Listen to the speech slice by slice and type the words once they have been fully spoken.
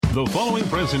The following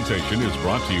presentation is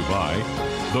brought to you by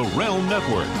the Realm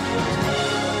Network.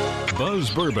 Buzz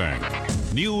Burbank,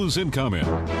 news and comment.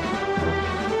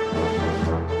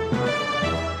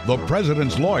 The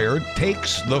president's lawyer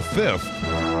takes the fifth.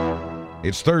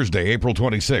 It's Thursday, April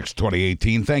 26,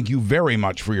 2018. Thank you very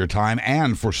much for your time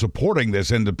and for supporting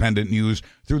this independent news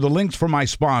through the links from my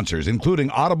sponsors, including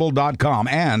Audible.com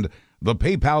and the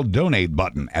PayPal donate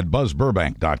button at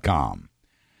BuzzBurbank.com.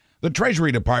 The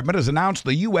Treasury Department has announced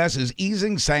the U.S. is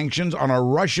easing sanctions on a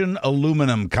Russian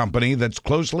aluminum company that's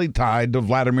closely tied to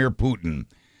Vladimir Putin.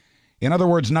 In other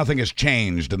words, nothing has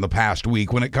changed in the past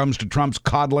week when it comes to Trump's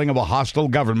coddling of a hostile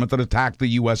government that attacked the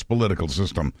U.S. political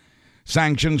system.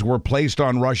 Sanctions were placed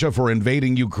on Russia for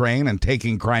invading Ukraine and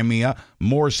taking Crimea.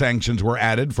 More sanctions were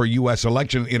added for U.S.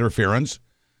 election interference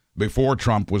before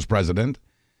Trump was president.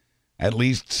 At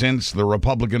least since the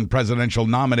Republican presidential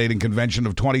nominating convention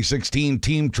of 2016,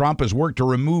 Team Trump has worked to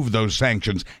remove those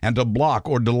sanctions and to block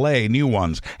or delay new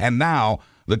ones. And now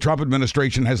the Trump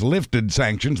administration has lifted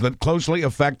sanctions that closely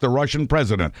affect the Russian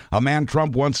president, a man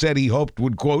Trump once said he hoped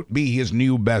would, quote, be his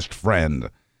new best friend.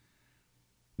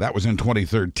 That was in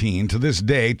 2013. To this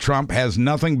day, Trump has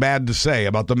nothing bad to say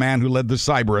about the man who led the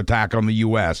cyber attack on the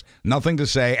U.S. Nothing to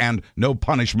say and no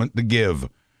punishment to give.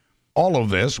 All of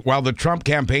this while the Trump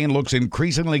campaign looks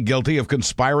increasingly guilty of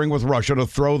conspiring with Russia to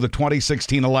throw the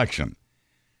 2016 election.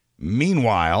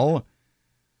 Meanwhile,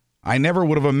 I never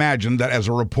would have imagined that as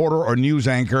a reporter or news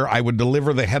anchor, I would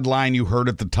deliver the headline you heard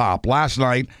at the top. Last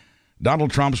night,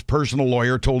 Donald Trump's personal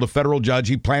lawyer told a federal judge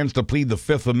he plans to plead the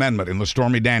Fifth Amendment in the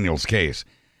Stormy Daniels case.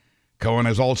 Cohen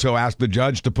has also asked the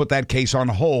judge to put that case on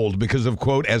hold because of,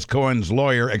 quote, as Cohen's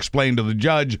lawyer explained to the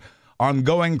judge,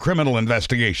 ongoing criminal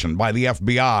investigation by the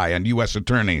FBI and U.S.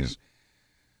 attorneys.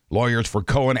 Lawyers for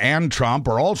Cohen and Trump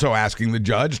are also asking the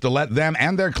judge to let them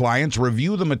and their clients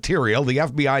review the material the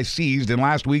FBI seized in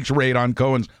last week's raid on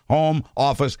Cohen's home,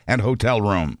 office, and hotel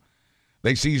room.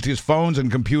 They seized his phones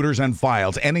and computers and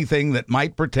files, anything that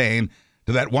might pertain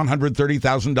to that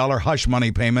 $130,000 hush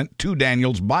money payment to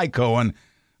Daniels by Cohen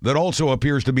that also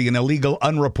appears to be an illegal,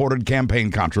 unreported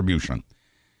campaign contribution.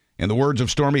 In the words of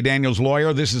Stormy Daniels'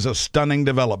 lawyer, this is a stunning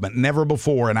development. Never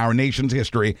before in our nation's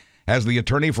history has the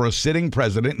attorney for a sitting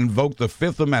president invoked the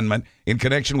Fifth Amendment in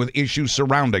connection with issues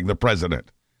surrounding the president.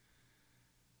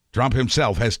 Trump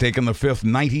himself has taken the Fifth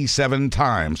 97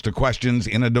 times to questions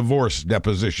in a divorce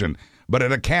deposition, but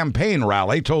at a campaign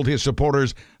rally told his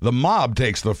supporters, the mob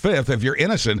takes the Fifth. If you're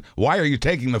innocent, why are you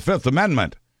taking the Fifth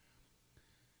Amendment?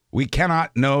 We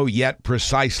cannot know yet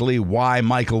precisely why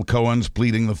Michael Cohen's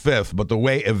pleading the Fifth, but the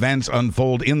way events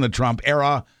unfold in the Trump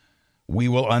era, we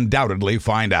will undoubtedly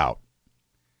find out.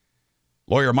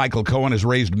 Lawyer Michael Cohen has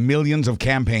raised millions of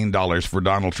campaign dollars for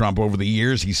Donald Trump over the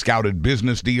years. He scouted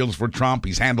business deals for Trump.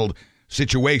 He's handled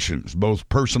situations, both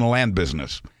personal and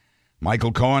business.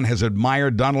 Michael Cohen has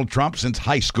admired Donald Trump since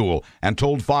high school and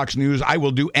told Fox News, I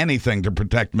will do anything to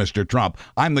protect Mr. Trump.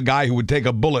 I'm the guy who would take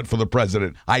a bullet for the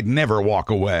president. I'd never walk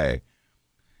away.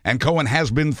 And Cohen has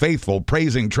been faithful,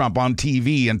 praising Trump on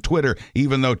TV and Twitter,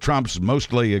 even though Trump's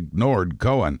mostly ignored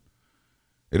Cohen.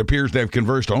 It appears they've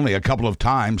conversed only a couple of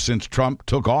times since Trump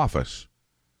took office.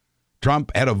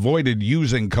 Trump had avoided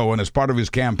using Cohen as part of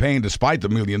his campaign despite the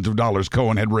millions of dollars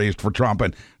Cohen had raised for Trump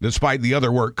and despite the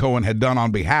other work Cohen had done on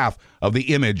behalf of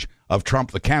the image of Trump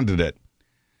the candidate.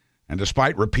 And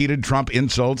despite repeated Trump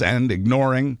insults and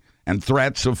ignoring and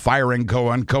threats of firing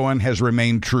Cohen, Cohen has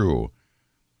remained true.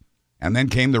 And then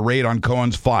came the raid on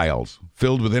Cohen's files,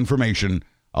 filled with information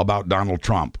about Donald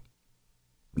Trump.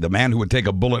 The man who would take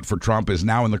a bullet for Trump is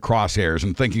now in the crosshairs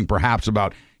and thinking perhaps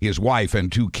about his wife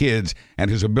and 2 kids and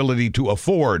his ability to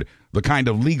afford the kind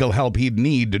of legal help he'd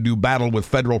need to do battle with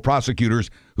federal prosecutors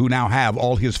who now have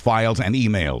all his files and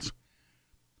emails.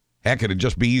 Heck, it'd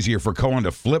just be easier for Cohen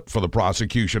to flip for the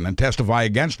prosecution and testify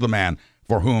against the man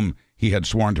for whom he had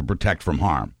sworn to protect from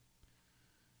harm.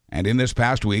 And in this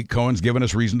past week, Cohen's given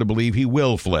us reason to believe he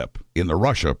will flip in the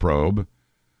Russia probe.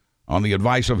 On the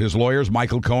advice of his lawyers,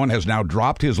 Michael Cohen has now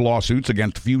dropped his lawsuits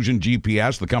against Fusion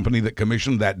GPS, the company that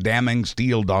commissioned that damning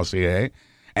Steele dossier,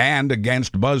 and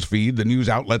against BuzzFeed, the news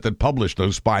outlet that published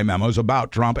those spy memos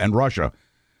about Trump and Russia.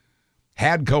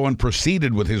 Had Cohen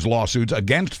proceeded with his lawsuits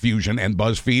against Fusion and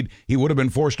BuzzFeed, he would have been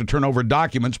forced to turn over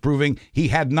documents proving he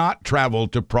had not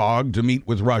traveled to Prague to meet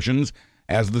with Russians,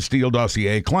 as the Steele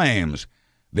dossier claims.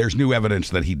 There's new evidence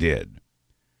that he did.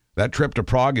 That trip to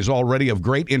Prague is already of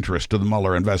great interest to the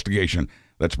Mueller investigation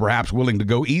that's perhaps willing to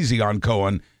go easy on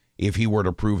Cohen if he were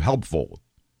to prove helpful.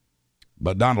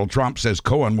 But Donald Trump says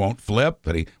Cohen won't flip,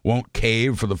 that he won't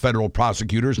cave for the federal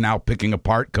prosecutors now picking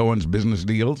apart Cohen's business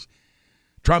deals.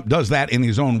 Trump does that in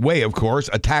his own way, of course,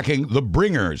 attacking the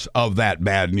bringers of that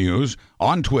bad news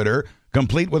on Twitter,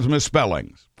 complete with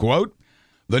misspellings. Quote,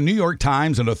 "The New York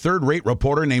Times and a third-rate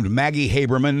reporter named Maggie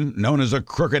Haberman, known as a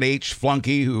Crooked H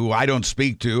flunky who I don't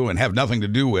speak to and have nothing to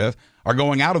do with, are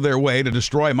going out of their way to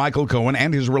destroy Michael Cohen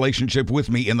and his relationship with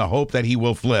me in the hope that he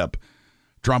will flip."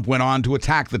 Trump went on to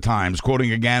attack the Times,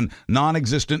 quoting again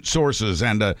non-existent sources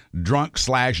and a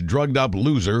drunk/drugged-up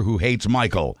loser who hates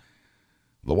Michael.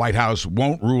 The White House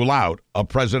won't rule out a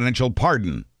presidential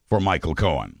pardon for Michael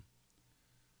Cohen.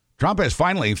 Trump has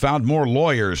finally found more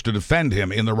lawyers to defend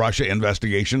him in the Russia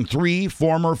investigation, 3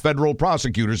 former federal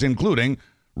prosecutors, including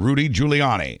Rudy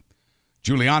Giuliani.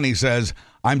 Giuliani says,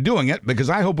 "I'm doing it because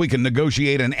I hope we can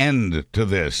negotiate an end to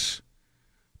this."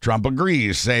 Trump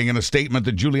agrees, saying in a statement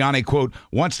that Giuliani, quote,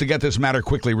 "wants to get this matter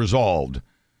quickly resolved."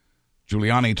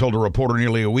 Giuliani told a reporter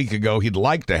nearly a week ago he'd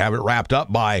like to have it wrapped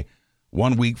up by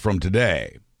 1 week from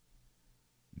today.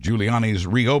 Giuliani's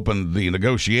reopened the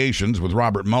negotiations with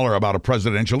Robert Mueller about a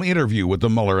presidential interview with the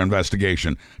Mueller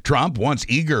investigation. Trump, once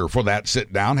eager for that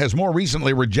sit-down, has more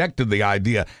recently rejected the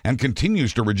idea and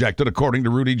continues to reject it, according to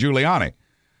Rudy Giuliani.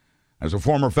 As a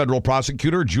former federal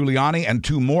prosecutor, Giuliani and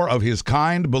 2 more of his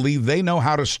kind believe they know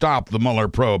how to stop the Mueller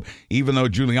probe, even though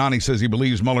Giuliani says he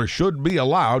believes Mueller should be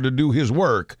allowed to do his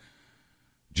work.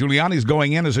 Giuliani's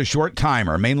going in as a short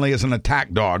timer, mainly as an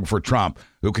attack dog for Trump,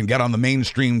 who can get on the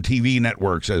mainstream TV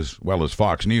networks as well as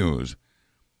Fox News.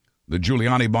 The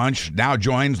Giuliani bunch now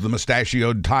joins the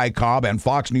mustachioed Ty Cobb and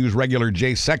Fox News regular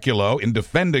Jay Sekulow in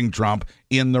defending Trump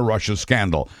in the Russia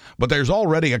scandal. But there's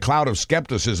already a cloud of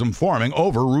skepticism forming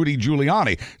over Rudy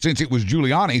Giuliani, since it was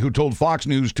Giuliani who told Fox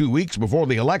News 2 weeks before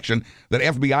the election that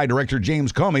FBI Director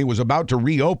James Comey was about to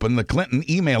reopen the Clinton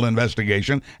email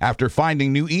investigation after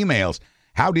finding new emails.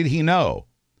 How did he know?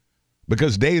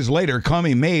 Because days later,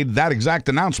 Comey made that exact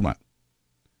announcement.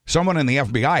 Someone in the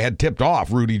FBI had tipped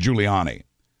off Rudy Giuliani.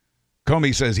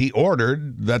 Comey says he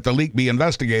ordered that the leak be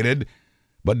investigated,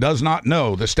 but does not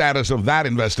know the status of that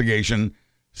investigation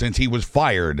since he was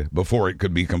fired before it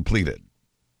could be completed.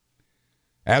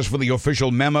 As for the official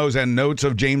memos and notes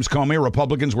of James Comey,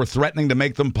 Republicans were threatening to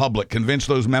make them public, convinced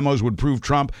those memos would prove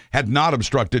Trump had not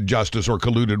obstructed justice or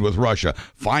colluded with Russia.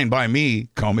 "Fine by me,"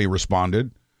 Comey responded.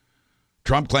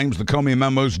 Trump claims the Comey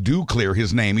memos do clear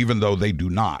his name, even though they do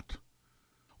not.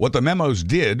 What the memos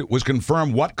did was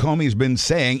confirm what Comey's been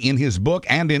saying in his book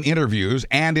and in interviews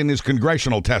and in his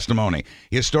congressional testimony.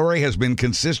 His story has been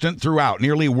consistent throughout,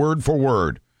 nearly word for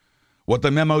word. What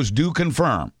the memos do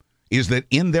confirm is that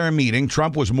in their meeting,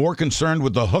 Trump was more concerned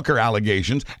with the hooker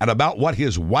allegations and about what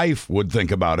his wife would think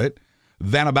about it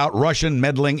than about Russian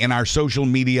meddling in our social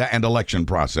media and election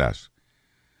process.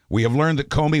 We have learned that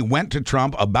Comey went to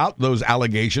Trump about those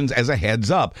allegations as a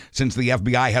heads up, since the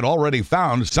FBI had already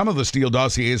found some of the Steele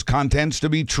dossier's contents to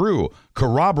be true,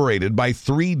 corroborated by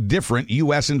 3 different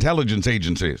U.S. intelligence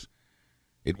agencies.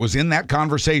 It was in that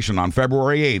conversation on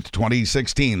February 8th,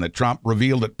 2016, that Trump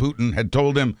revealed that Putin had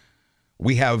told him,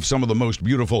 "We have some of the most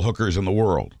beautiful hookers in the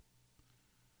world."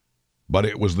 But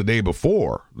it was the day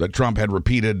before that Trump had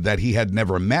repeated that he had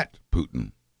never met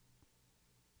Putin.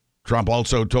 Trump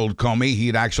also told Comey he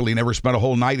had actually never spent a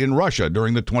whole night in Russia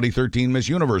during the 2013 Miss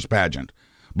Universe pageant.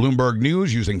 Bloomberg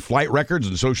News, using flight records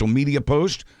and social media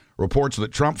posts, reports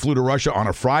that Trump flew to Russia on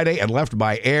a Friday and left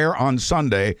by air on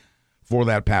Sunday for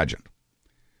that pageant.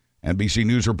 NBC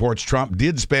News reports Trump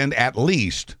did spend at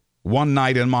least 1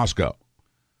 night in Moscow.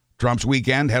 Trump's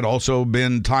weekend had also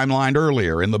been timelined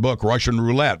earlier in the book Russian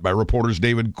Roulette by reporters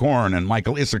David Korn and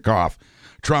Michael Isikoff.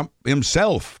 Trump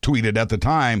himself tweeted at the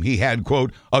time he had,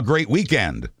 quote, "a great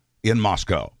weekend in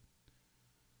Moscow."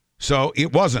 So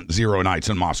it wasn't 0 nights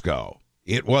in Moscow.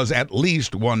 It was at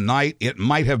least 1 night. It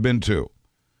might have been 2.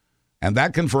 And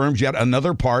that confirms yet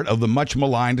another part of the much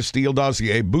maligned Steele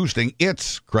dossier boosting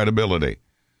its credibility.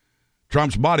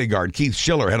 Trump's bodyguard, Keith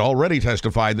Schiller, had already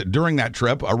testified that during that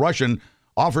trip, a Russian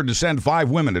offered to send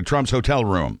 5 women to Trump's hotel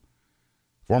room.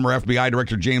 Former FBI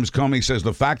Director James Comey says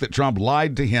the fact that Trump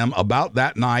lied to him about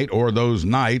that night or those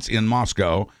nights in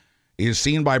Moscow is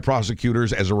seen by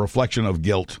prosecutors as a reflection of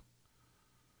guilt.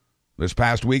 This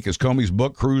past week, as Comey's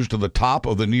book cruised to the top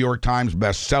of the New York Times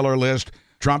bestseller list,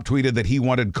 Trump tweeted that he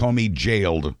wanted Comey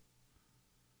jailed.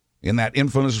 In that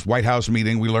infamous White House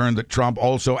meeting, we learned that Trump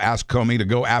also asked Comey to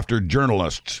go after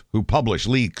journalists who publish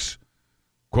leaks.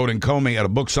 Quoting Comey at a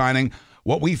book signing,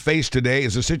 "What we face today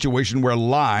is a situation where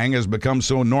lying has become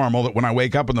so normal that when I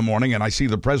wake up in the morning and I see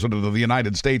the President of the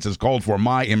United States has called for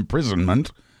my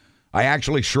imprisonment, I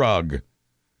actually shrug.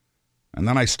 And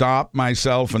then I stop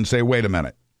myself and say, wait a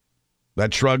minute.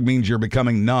 That shrug means you're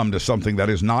becoming numb to something that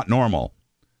is not normal,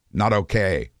 not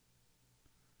okay."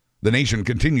 The nation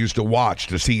continues to watch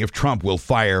to see if Trump will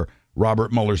fire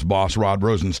Robert Mueller's boss, Rod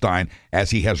Rosenstein,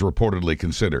 as he has reportedly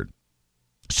considered.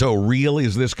 So real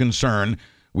is this concern.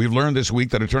 We've learned this week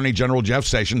that Attorney General Jeff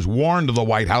Sessions warned the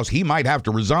White House he might have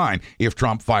to resign if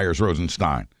Trump fires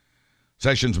Rosenstein.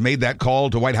 Sessions made that call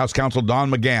to White House counsel Don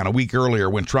McGahn a week earlier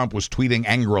when Trump was tweeting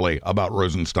angrily about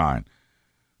Rosenstein.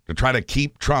 To try to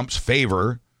keep Trump's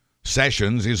favor,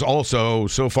 Sessions is also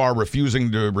so far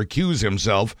refusing to recuse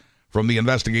himself from the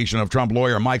investigation of Trump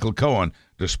lawyer Michael Cohen,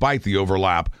 despite the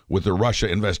overlap with the Russia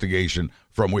investigation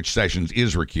from which Sessions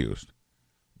is recused.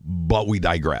 But we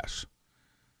digress.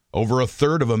 Over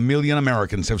 1/3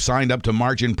 Americans have signed up to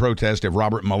march in protest if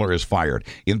Robert Mueller is fired.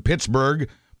 In Pittsburgh,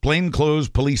 plainclothes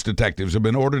police detectives have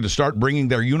been ordered to start bringing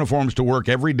their uniforms to work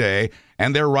every day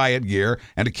and their riot gear,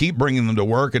 and to keep bringing them to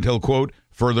work until, quote,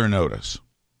 further notice.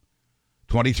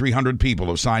 2,300 people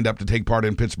have signed up to take part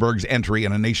in Pittsburgh's entry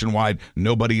in a nationwide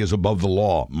Nobody is Above the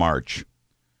Law march.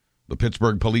 The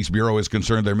Pittsburgh Police Bureau is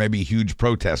concerned there may be huge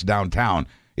protests downtown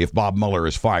if Bob Mueller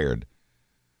is fired.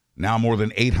 Now more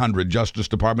than 800 Justice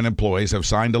Department employees have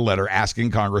signed a letter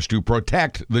asking Congress to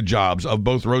protect the jobs of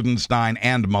both Rosenstein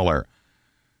and Mueller.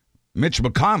 Mitch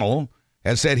McConnell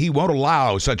has said he won't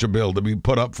allow such a bill to be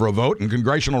put up for a vote, and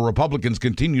congressional Republicans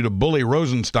continue to bully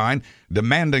Rosenstein,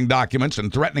 demanding documents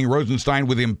and threatening Rosenstein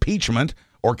with impeachment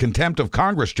or contempt of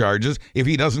Congress charges if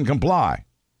he doesn't comply.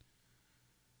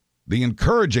 The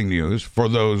encouraging news for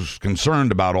those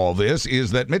concerned about all this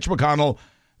is that Mitch McConnell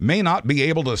may not be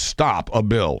able to stop a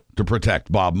bill to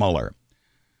protect Bob Mueller.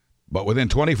 But within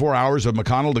 24 hours of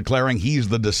McConnell declaring he's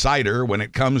the decider when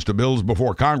it comes to bills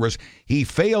before Congress, he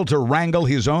failed to wrangle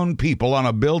his own people on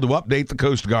a bill to update the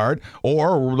Coast Guard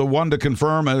or the one to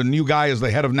confirm a new guy as the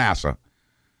head of NASA.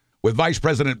 With Vice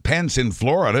President Pence in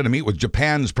Florida to meet with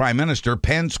Japan's Prime Minister,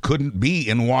 Pence couldn't be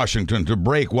in Washington to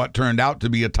break what turned out to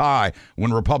be a tie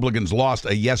when Republicans lost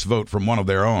a yes vote from one of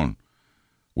their own.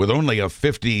 With only a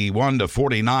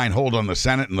 51-49 hold on the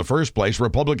Senate in the first place,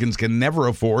 Republicans can never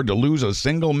afford to lose a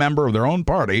single member of their own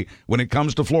party when it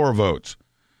comes to floor votes.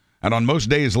 And on most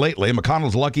days lately,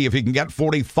 McConnell's lucky if he can get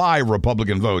 45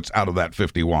 Republican votes out of that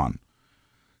 51.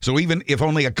 So even if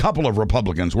only a couple of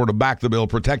Republicans were to back the bill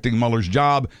protecting Mueller's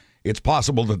job, it's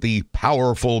possible that the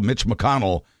powerful Mitch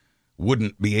McConnell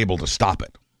wouldn't be able to stop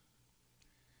it.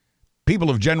 People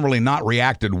have generally not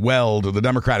reacted well to the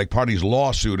Democratic Party's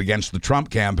lawsuit against the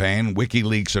Trump campaign,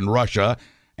 WikiLeaks, and Russia,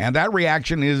 and that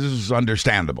reaction is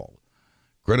understandable.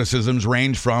 Criticisms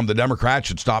range from the Democrats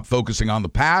should stop focusing on the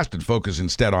past and focus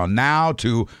instead on now,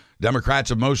 to Democrats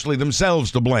have mostly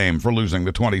themselves to blame for losing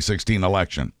the 2016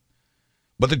 election.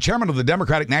 But the chairman of the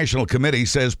Democratic National Committee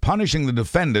says punishing the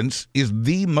defendants is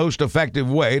the most effective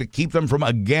way to keep them from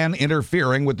again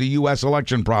interfering with the U.S.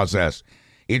 election process.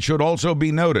 It should also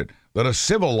be noted that a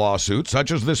civil lawsuit,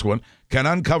 such as this one, can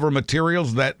uncover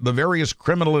materials that the various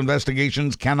criminal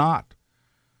investigations cannot.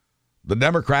 The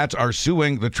Democrats are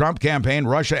suing the Trump campaign,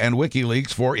 Russia, and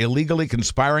WikiLeaks for illegally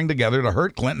conspiring together to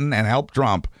hurt Clinton and help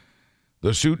Trump.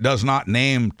 The suit does not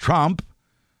name Trump,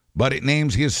 but it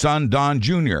names his son, Don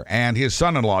Jr., and his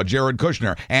son-in-law, Jared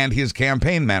Kushner, and his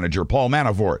campaign manager, Paul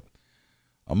Manafort.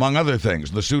 Among other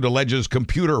things, the suit alleges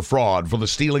computer fraud for the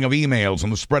stealing of emails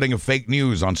and the spreading of fake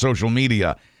news on social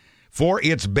media. For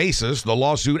its basis, the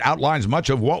lawsuit outlines much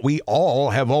of what we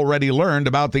all have already learned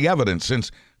about the evidence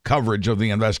since coverage of the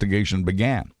investigation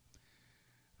began.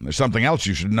 And there's something else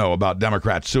you should know about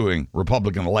Democrats suing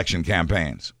Republican election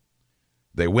campaigns.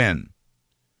 They win.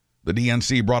 The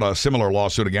DNC brought a similar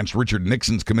lawsuit against Richard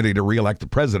Nixon's committee to re-elect the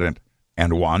president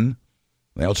and won.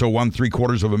 They also won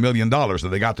 $750,000 that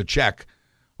they got the check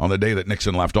on the day that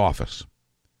Nixon left office.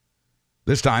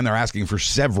 This time, they're asking for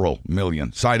several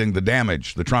million, citing the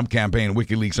damage the Trump campaign,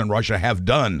 WikiLeaks, and Russia have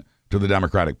done to the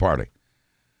Democratic Party.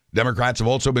 Democrats have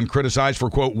also been criticized for,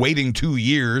 quote, waiting 2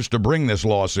 years to bring this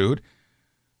lawsuit,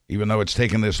 even though it's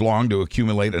taken this long to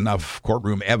accumulate enough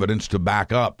courtroom evidence to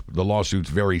back up the lawsuit's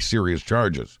very serious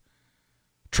charges.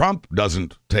 Trump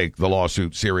doesn't take the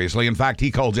lawsuit seriously. In fact,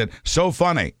 he calls it so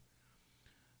funny.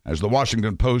 As the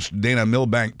Washington Post's Dana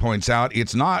Milbank points out,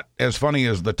 it's not as funny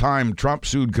as the time Trump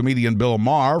sued comedian Bill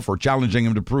Maher for challenging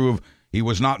him to prove he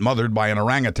was not mothered by an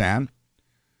orangutan,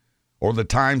 or the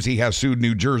times he has sued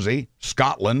New Jersey,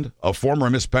 Scotland, a former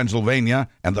Miss Pennsylvania,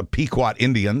 and the Pequot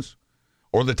Indians,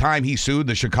 or the time he sued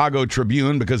the Chicago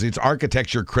Tribune because its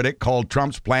architecture critic called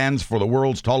Trump's plans for the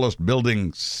world's tallest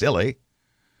building silly,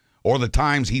 or the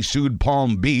times he sued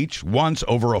Palm Beach, once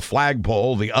over a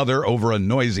flagpole, the other over a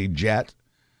noisy jet.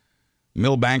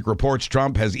 Milbank reports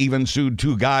Trump has even sued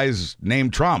 2 guys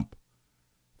named Trump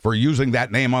for using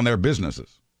that name on their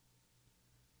businesses.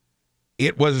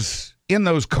 It was in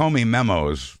those Comey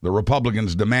memos the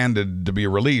Republicans demanded to be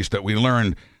released that we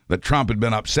learned that Trump had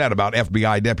been upset about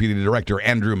FBI Deputy Director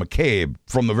Andrew McCabe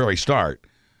from the very start.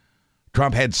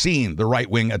 Trump had seen the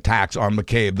right-wing attacks on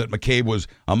McCabe, that McCabe was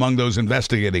among those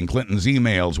investigating Clinton's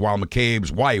emails while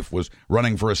McCabe's wife was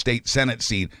running for a state Senate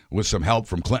seat with some help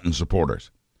from Clinton supporters.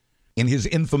 In his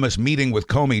infamous meeting with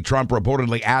Comey, Trump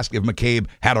reportedly asked if McCabe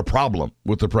had a problem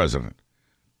with the president.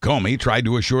 Comey tried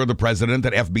to assure the president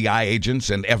that FBI agents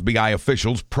and FBI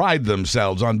officials pride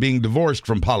themselves on being divorced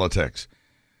from politics.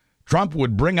 Trump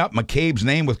would bring up McCabe's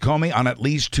name with Comey on at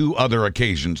least 2 other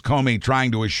occasions, Comey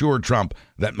trying to assure Trump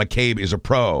that McCabe is a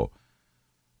pro.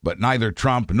 But neither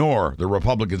Trump nor the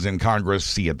Republicans in Congress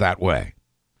see it that way.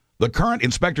 The current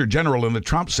Inspector General in the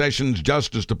Trump Sessions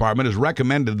Justice Department has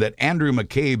recommended that Andrew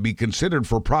McCabe be considered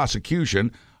for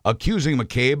prosecution, accusing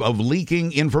McCabe of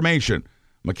leaking information.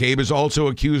 McCabe is also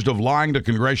accused of lying to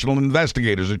congressional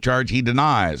investigators, a charge he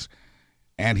denies.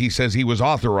 And he says he was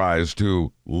authorized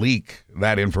to leak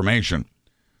that information.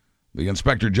 The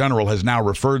Inspector General has now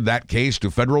referred that case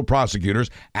to federal prosecutors,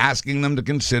 asking them to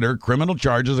consider criminal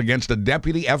charges against a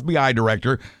deputy FBI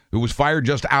director who was fired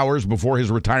just hours before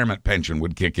his retirement pension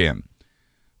would kick in.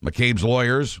 McCabe's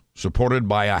lawyers, supported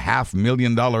by a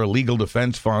 $500,000 legal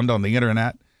defense fund on the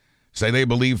internet, say they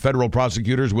believe federal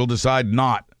prosecutors will decide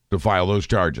not to file those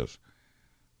charges.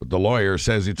 But the lawyer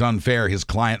says it's unfair his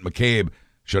client McCabe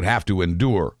should have to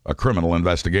endure a criminal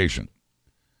investigation.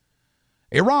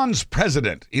 Iran's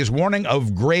president is warning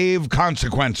of grave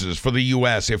consequences for the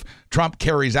U.S. if Trump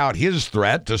carries out his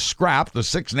threat to scrap the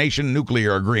 6-nation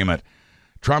nuclear agreement.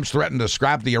 Trump's threatened to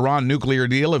scrap the Iran nuclear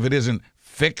deal if it isn't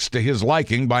fixed to his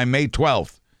liking by May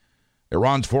 12th.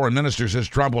 Iran's foreign minister says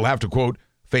Trump will have to, quote,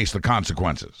 face the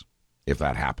consequences if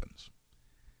that happens.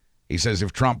 He says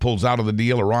if Trump pulls out of the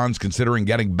deal, Iran's considering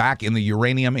getting back in the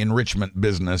uranium enrichment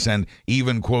business and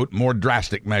even, quote, more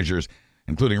drastic measures,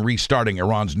 including restarting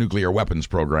Iran's nuclear weapons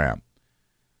program.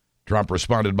 Trump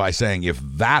responded by saying if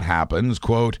that happens,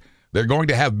 quote, they're going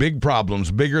to have big problems,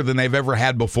 bigger than they've ever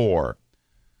had before.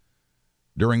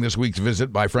 During this week's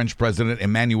visit by French President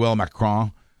Emmanuel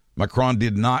Macron, Macron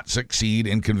did not succeed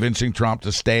in convincing Trump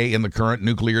to stay in the current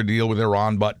nuclear deal with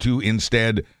Iran, but to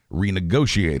instead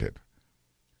renegotiate it.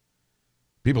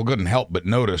 People couldn't help but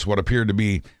notice what appeared to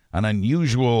be an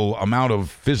unusual amount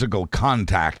of physical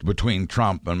contact between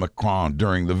Trump and Macron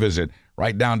during the visit,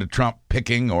 right down to Trump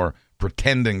picking or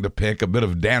pretending to pick a bit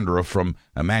of dandruff from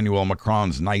Emmanuel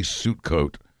Macron's nice suit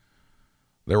coat.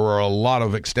 There were a lot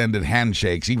of extended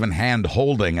handshakes, even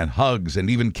hand-holding and hugs and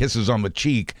even kisses on the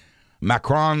cheek.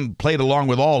 Macron played along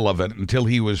with all of it until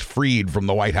he was freed from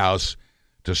the White House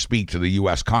to speak to the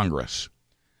U.S. Congress.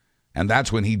 And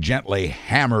that's when he gently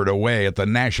hammered away at the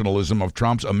nationalism of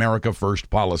Trump's America First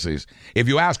policies. If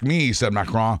you ask me, said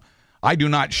Macron, I do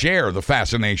not share the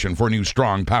fascination for new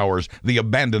strong powers, the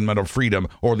abandonment of freedom,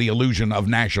 or the illusion of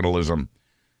nationalism.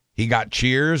 He got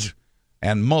cheers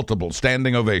and multiple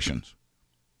standing ovations.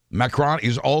 Macron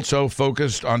is also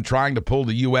focused on trying to pull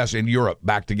the U.S. and Europe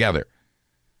back together.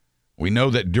 We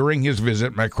know that during his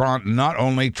visit, Macron not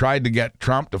only tried to get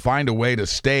Trump to find a way to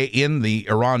stay in the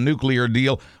Iran nuclear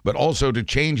deal, but also to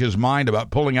change his mind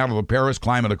about pulling out of the Paris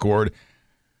Climate Accord,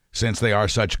 since they are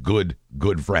such good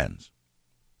friends.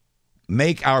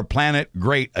 Make our planet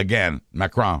great again,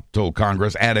 Macron told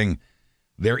Congress, adding,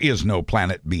 there is no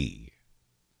planet B.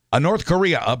 A North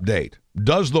Korea update.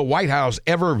 Does the White House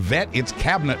ever vet its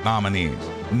cabinet nominees?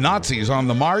 Nazis on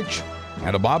the march,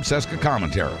 and a Bob Cesca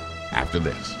commentary after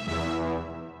this.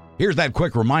 Here's that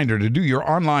quick reminder to do your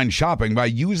online shopping by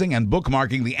using and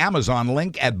bookmarking the Amazon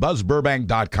link at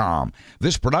buzzburbank.com.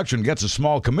 This production gets a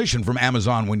small commission from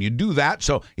Amazon when you do that,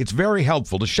 so it's very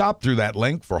helpful to shop through that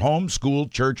link for home, school,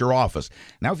 church, or office.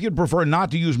 Now, if you'd prefer not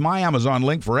to use my Amazon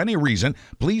link for any reason,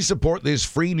 please support this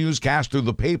free newscast through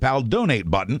the PayPal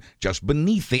donate button just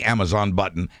beneath the Amazon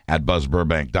button at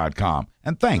buzzburbank.com.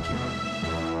 And thank you.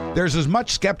 There's as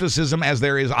much skepticism as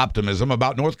there is optimism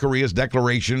about North Korea's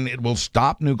declaration it will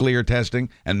stop nuclear testing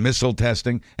and missile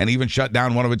testing and even shut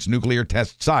down one of its nuclear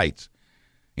test sites.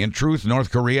 In truth, North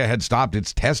Korea had stopped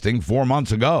its testing 4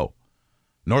 months ago.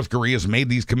 North Korea's made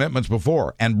these commitments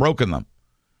before and broken them.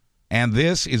 And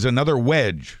this is another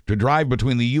wedge to drive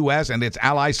between the U.S. and its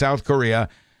ally South Korea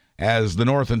as the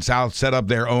North and South set up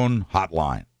their own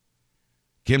hotline.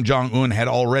 Kim Jong-un had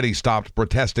already stopped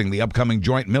protesting the upcoming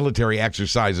joint military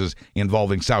exercises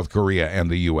involving South Korea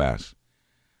and the U.S.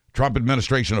 Trump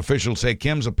administration officials say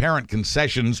Kim's apparent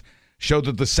concessions show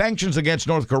that the sanctions against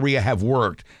North Korea have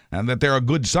worked and that they're a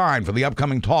good sign for the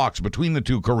upcoming talks between the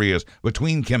two Koreas,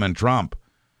 between Kim and Trump.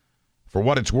 For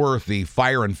what it's worth, the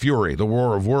fire and fury, the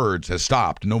war of words, has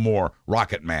stopped. No more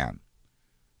Rocket Man.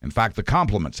 In fact, the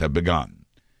compliments have begun.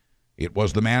 It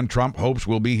was the man Trump hopes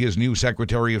will be his new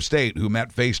Secretary of State who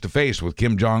met face-to-face with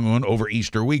Kim Jong-un over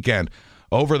Easter weekend.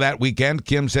 Over that weekend,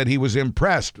 Kim said he was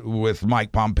impressed with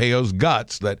Mike Pompeo's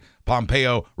guts, that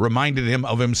Pompeo reminded him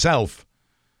of himself.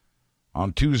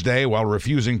 On Tuesday, while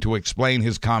refusing to explain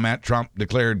his comment, Trump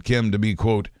declared Kim to be,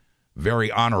 quote,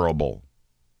 very honorable.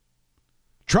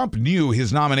 Trump knew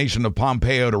his nomination of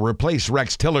Pompeo to replace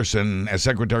Rex Tillerson as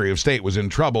Secretary of State was in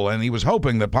trouble, and he was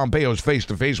hoping that Pompeo's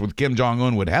face-to-face with Kim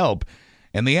Jong-un would help.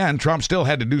 In the end, Trump still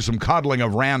had to do some coddling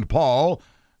of Rand Paul,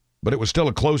 but it was still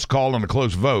a close call and a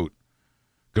close vote.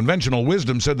 Conventional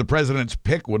wisdom said the president's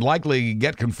pick would likely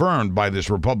get confirmed by this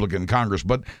Republican Congress,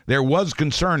 but there was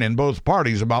concern in both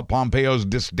parties about Pompeo's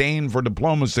disdain for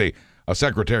diplomacy, a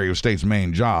Secretary of State's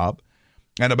main job,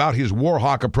 and about his war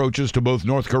hawk approaches to both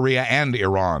North Korea and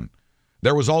Iran.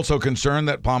 There was also concern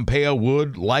that Pompeo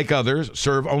would, like others,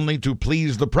 serve only to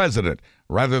please the president,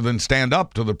 rather than stand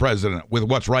up to the president with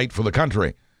what's right for the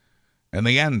country. In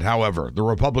the end, however, the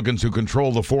Republicans who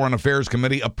control the Foreign Affairs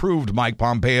Committee approved Mike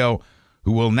Pompeo,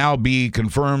 who will now be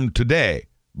confirmed today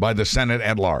by the Senate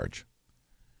at large.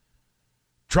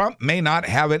 Trump may not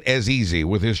have it as easy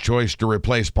with his choice to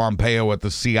replace Pompeo at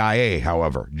the CIA,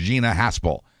 however. Gina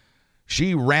Haspel.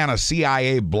 She ran a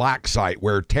CIA black site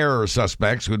where terror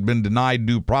suspects who'd been denied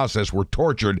due process were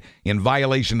tortured in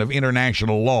violation of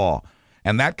international law.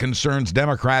 And that concerns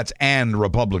Democrats and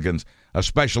Republicans,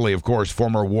 especially, of course,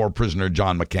 former war prisoner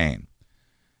John McCain.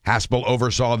 Haspel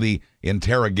oversaw the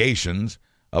interrogations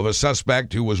of a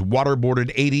suspect who was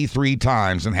waterboarded 83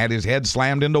 times and had his head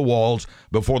slammed into walls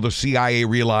before the CIA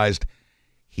realized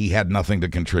he had nothing to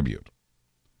contribute.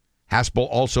 Haspel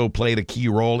also played a key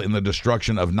role in the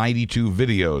destruction of 92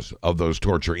 videos of those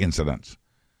torture incidents.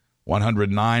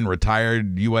 109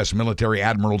 retired U.S. military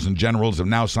admirals and generals have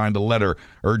now signed a letter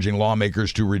urging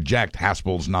lawmakers to reject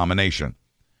Haspel's nomination.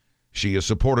 She is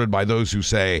supported by those who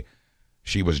say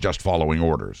she was just following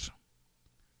orders.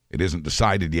 It isn't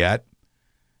decided yet.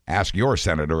 Ask your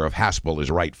senator if Haspel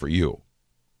is right for you.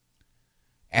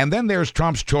 And then there's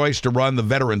Trump's choice to run the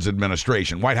Veterans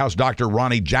Administration. White House Dr.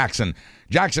 Ronnie Jackson.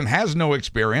 Jackson has no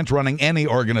experience running any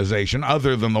organization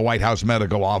other than the White House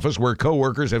Medical Office, where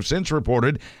coworkers have since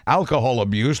reported alcohol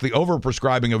abuse, the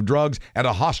overprescribing of drugs, and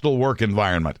a hostile work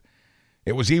environment.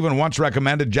 It was even once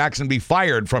recommended Jackson be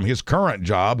fired from his current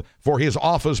job for his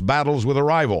office battles with a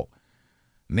rival.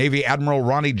 Navy Admiral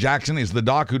Ronnie Jackson is the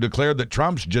doc who declared that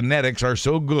Trump's genetics are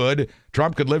so good,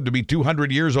 Trump could live to be 200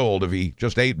 years old if he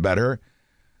just ate better.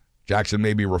 Jackson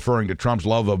may be referring to Trump's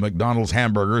love of McDonald's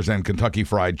hamburgers and Kentucky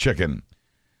Fried Chicken.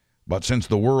 But since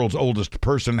the world's oldest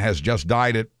person has just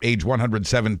died at age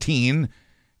 117,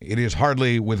 it is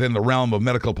hardly within the realm of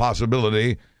medical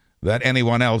possibility that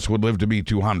anyone else would live to be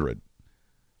 200,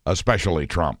 especially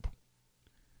Trump.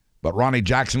 But Ronnie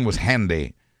Jackson was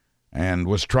handy and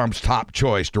was Trump's top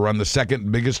choice to run the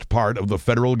second biggest part of the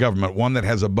federal government, one that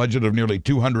has a budget of nearly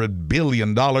 $200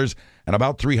 billion and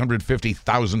about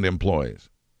 350,000 employees.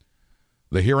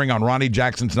 The hearing on Ronnie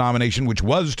Jackson's nomination, which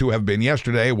was to have been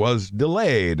yesterday, was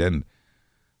delayed, and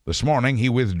this morning he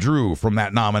withdrew from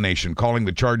that nomination, calling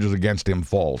the charges against him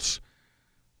false.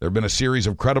 There have been a series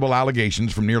of credible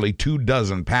allegations from nearly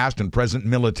 24 past and present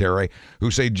military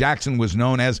who say Jackson was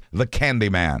known as the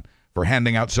Candyman for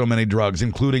handing out so many drugs,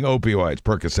 including opioids,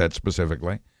 Percocet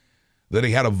specifically, that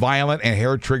he had a violent and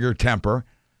hair-trigger temper,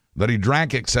 that he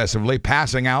drank excessively,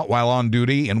 passing out while on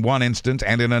duty in one instance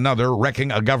and in another, wrecking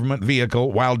a government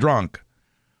vehicle while drunk.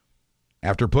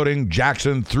 After putting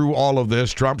Jackson through all of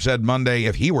this, Trump said Monday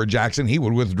if he were Jackson, he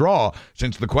would withdraw,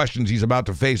 since the questions he's about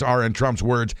to face are, in Trump's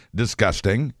words,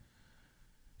 disgusting.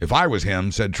 If I was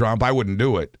him, said Trump, I wouldn't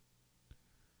do it.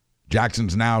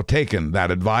 Jackson's now taken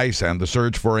that advice, and the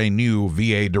search for a new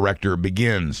VA director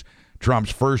begins.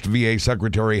 Trump's first VA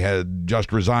secretary had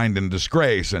just resigned in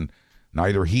disgrace, and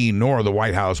neither he nor the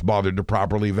White House bothered to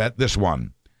properly vet this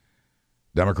one.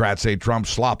 Democrats say Trump's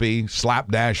sloppy,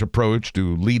 slapdash approach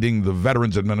to leading the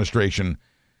Veterans Administration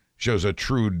shows a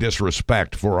true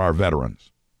disrespect for our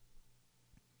veterans.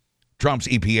 Trump's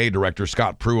EPA director,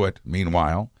 Scott Pruitt,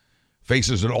 meanwhile,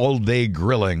 faces an all-day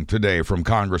grilling today from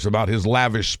Congress about his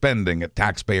lavish spending at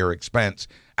taxpayer expense,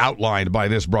 outlined by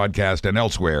this broadcast and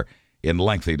elsewhere in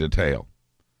lengthy detail.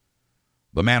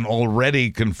 The man already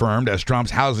confirmed as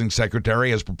Trump's housing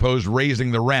secretary has proposed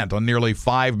raising the rent on nearly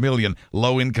 5 million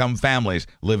low-income families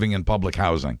living in public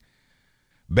housing.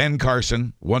 Ben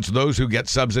Carson wants those who get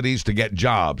subsidies to get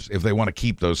jobs if they want to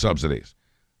keep those subsidies.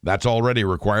 That's already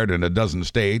required in a dozen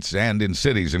states and in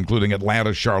cities, including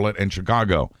Atlanta, Charlotte, and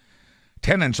Chicago.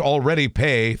 Tenants already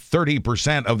pay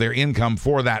 30% of their income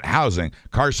for that housing.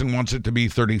 Carson wants it to be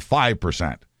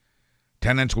 35%.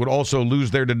 Tenants would also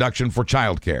lose their deduction for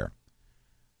childcare.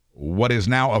 What is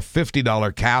now a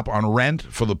 $50 cap on rent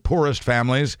for the poorest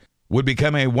families would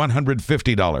become a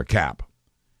 $150 cap.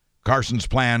 Carson's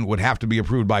plan would have to be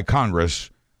approved by Congress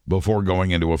before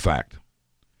going into effect.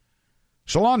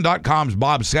 Salon.com's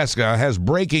Bob Cesca has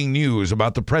breaking news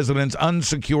about the president's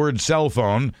unsecured cell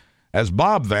phone as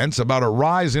Bob vents about a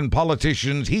rise in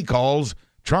politicians he calls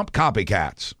Trump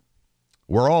copycats.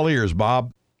 We're all ears,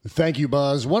 Bob. Thank you,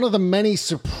 Buzz. One of the many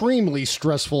supremely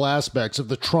stressful aspects of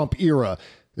the Trump era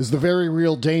is the very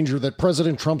real danger that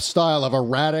President Trump's style of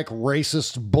erratic,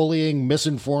 racist, bullying,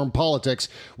 misinformed politics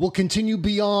will continue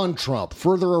beyond Trump,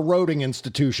 further eroding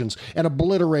institutions and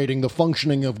obliterating the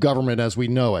functioning of government as we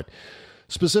know it.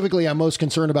 Specifically, I'm most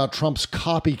concerned about Trump's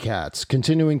copycats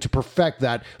continuing to perfect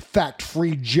that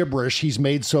fact-free gibberish he's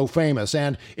made so famous,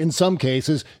 and, in some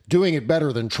cases, doing it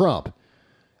better than Trump.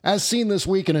 As seen this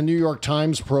week in a New York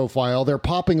Times profile, they're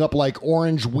popping up like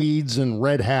orange weeds and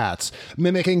red hats,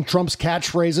 mimicking Trump's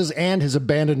catchphrases and his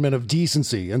abandonment of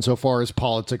decency, insofar as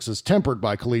politics is tempered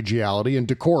by collegiality and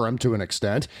decorum to an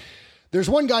extent. There's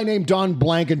one guy named Don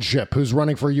Blankenship who's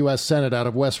running for U.S. Senate out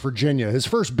of West Virginia. His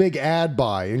first big ad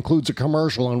buy includes a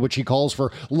commercial in which he calls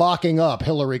for locking up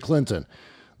Hillary Clinton.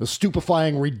 The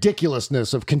stupefying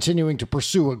ridiculousness of continuing to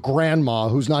pursue a grandma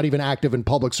who's not even active in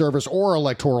public service or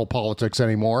electoral politics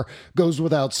anymore goes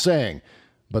without saying.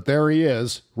 But there he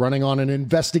is, running on an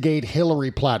Investigate Hillary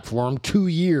platform 2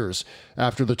 years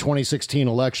after the 2016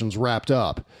 elections wrapped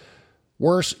up.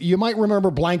 Worse, you might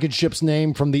remember Blankenship's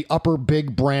name from the Upper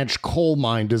Big Branch coal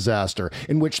mine disaster,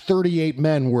 in which 38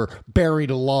 men were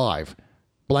buried alive.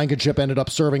 Blankenship ended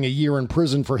up serving a year in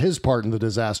prison for his part in the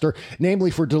disaster, namely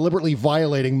for deliberately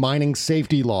violating mining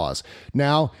safety laws.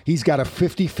 Now, he's got a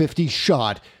 50-50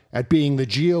 shot at being the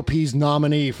GOP's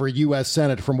nominee for U.S.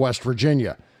 Senate from West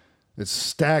Virginia. It's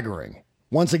staggering.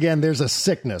 Once again, there's a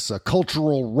sickness, a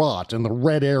cultural rot in the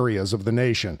red areas of the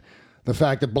nation. The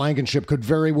fact that Blankenship could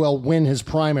very well win his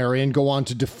primary and go on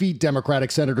to defeat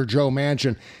Democratic Senator Joe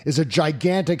Manchin is a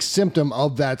gigantic symptom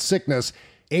of that sickness,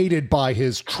 aided by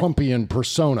his Trumpian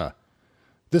persona.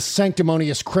 This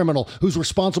sanctimonious criminal, who's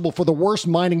responsible for the worst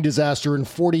mining disaster in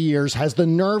 40 years, has the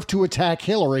nerve to attack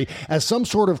Hillary as some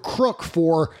sort of crook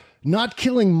for not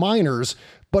killing miners,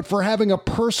 but for having a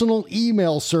personal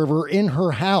email server in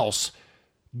her house.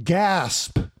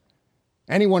 Gasp.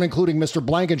 Anyone, including Mr.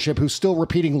 Blankenship, who's still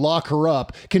repeating "lock her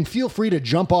up," can feel free to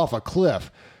jump off a cliff.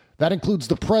 That includes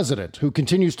the president, who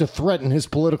continues to threaten his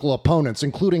political opponents,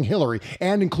 including Hillary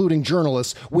and including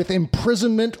journalists, with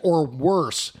imprisonment or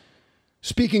worse.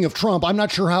 Speaking of Trump, I'm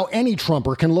not sure how any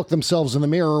Trumper can look themselves in the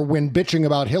mirror when bitching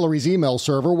about Hillary's email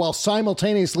server while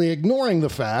simultaneously ignoring the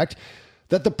fact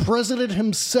that the president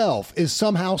himself is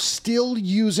somehow still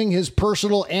using his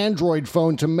personal Android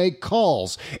phone to make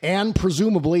calls and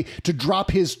presumably to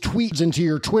drop his tweets into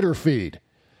your Twitter feed.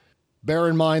 Bear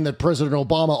in mind that President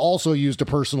Obama also used a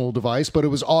personal device, but it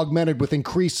was augmented with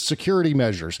increased security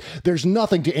measures. There's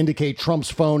nothing to indicate Trump's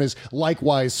phone is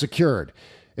likewise secured.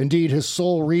 Indeed, his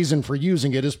sole reason for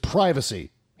using it is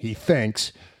privacy, he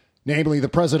thinks. Namely, the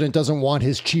president doesn't want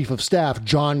his chief of staff,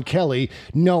 John Kelly,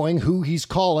 knowing who he's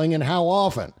calling and how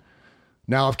often.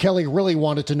 Now, if Kelly really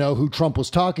wanted to know who Trump was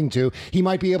talking to, he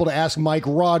might be able to ask Mike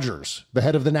Rogers, the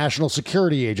head of the National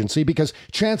Security Agency, because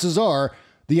chances are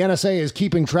the NSA is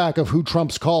keeping track of who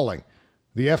Trump's calling.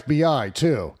 The FBI,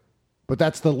 too. But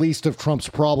that's the least of Trump's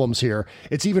problems here.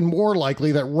 It's even more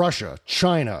likely that Russia,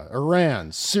 China,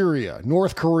 Iran, Syria,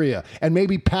 North Korea, and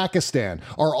maybe Pakistan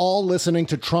are all listening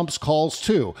to Trump's calls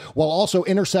too, while also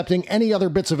intercepting any other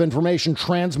bits of information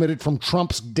transmitted from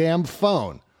Trump's damn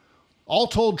phone. All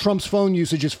told, Trump's phone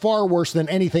usage is far worse than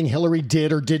anything Hillary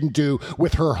did or didn't do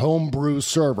with her homebrew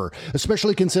server,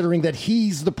 especially considering that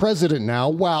he's the president now,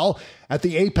 while, at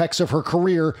the apex of her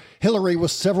career, Hillary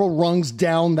was several rungs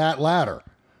down that ladder.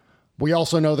 We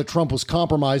also know that Trump was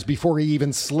compromised before he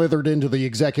even slithered into the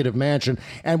executive mansion,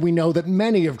 and we know that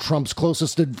many of Trump's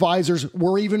closest advisors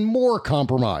were even more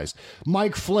compromised.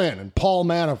 Mike Flynn and Paul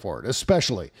Manafort,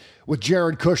 especially, with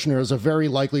Jared Kushner as a very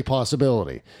likely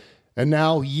possibility. And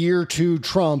now, year 2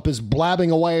 Trump is blabbing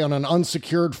away on an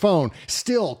unsecured phone,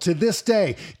 still, to this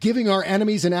day, giving our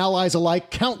enemies and allies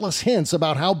alike countless hints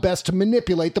about how best to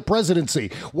manipulate the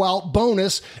presidency, while,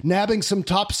 bonus, nabbing some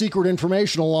top-secret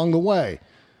information along the way.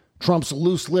 Trump's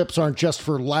loose lips aren't just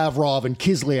for Lavrov and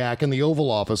Kislyak in the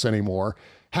Oval Office anymore.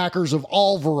 Hackers of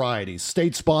all varieties,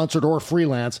 state-sponsored or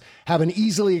freelance, have an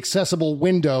easily accessible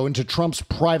window into Trump's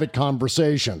private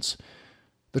conversations.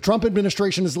 The Trump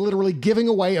administration is literally giving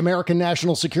away American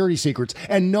national security secrets,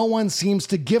 and no one seems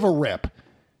to give a rip.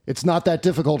 It's not that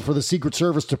difficult for the Secret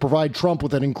Service to provide Trump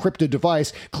with an encrypted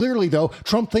device. Clearly, though,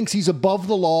 Trump thinks he's above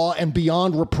the law and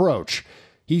beyond reproach.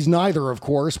 He's neither, of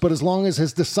course, but as long as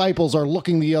his disciples are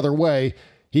looking the other way,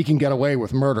 he can get away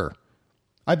with murder.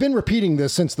 I've been repeating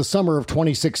this since the summer of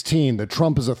 2016, that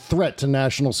Trump is a threat to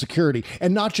national security,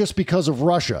 and not just because of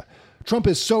Russia. Trump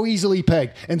is so easily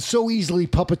pegged and so easily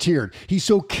puppeteered. He's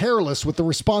so careless with the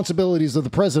responsibilities of the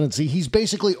presidency. He's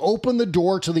basically opened the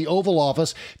door to the Oval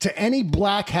Office to any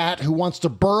black hat who wants to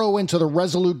burrow into the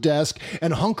Resolute desk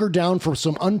and hunker down for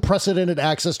some unprecedented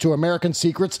access to American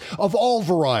secrets of all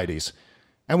varieties.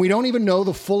 And we don't even know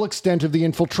the full extent of the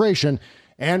infiltration,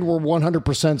 and we're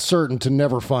 100% certain to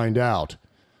never find out.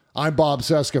 I'm Bob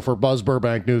Cesca for Buzz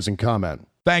Burbank News and Comment.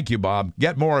 Thank you, Bob.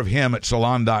 Get more of him at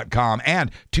Salon.com and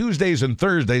Tuesdays and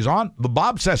Thursdays on The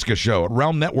Bob Cesca Show at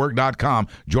RealmNetwork.com.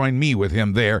 Join me with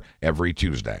him there every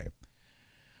Tuesday.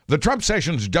 The Trump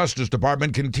Sessions Justice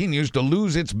Department continues to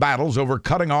lose its battles over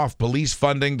cutting off police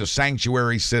funding to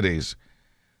sanctuary cities.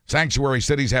 Sanctuary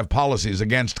cities have policies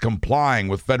against complying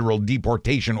with federal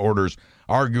deportation orders,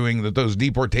 arguing that those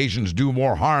deportations do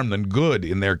more harm than good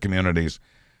in their communities.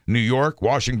 New York,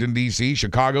 Washington, D.C.,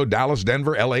 Chicago, Dallas,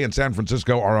 Denver, L.A., and San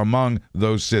Francisco are among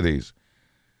those cities.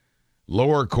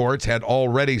 Lower courts had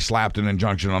already slapped an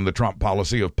injunction on the Trump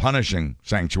policy of punishing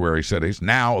sanctuary cities.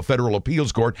 Now, a federal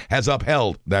appeals court has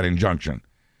upheld that injunction.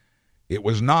 It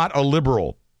was not a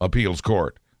liberal appeals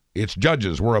court. Its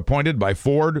judges were appointed by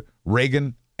Ford,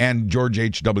 Reagan, and George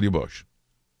H.W. Bush.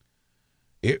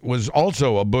 It was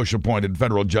also a Bush-appointed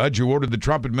federal judge who ordered the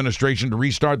Trump administration to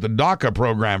restart the DACA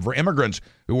program for immigrants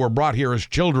who were brought here as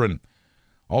children.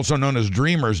 Also known as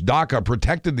Dreamers, DACA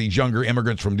protected these younger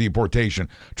immigrants from deportation.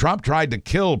 Trump tried to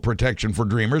kill protection for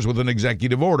Dreamers with an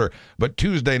executive order, but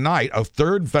Tuesday night, a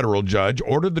third federal judge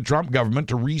ordered the Trump government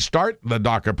to restart the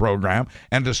DACA program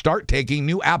and to start taking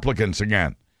new applicants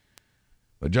again.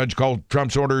 The judge called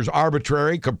Trump's orders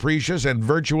arbitrary, capricious, and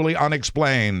virtually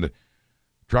unexplained.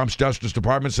 Trump's Justice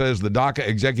Department says the DACA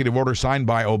executive order signed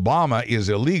by Obama is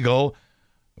illegal,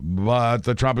 but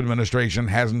the Trump administration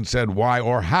hasn't said why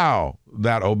or how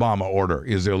that Obama order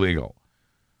is illegal.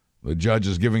 The judge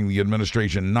is giving the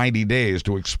administration 90 days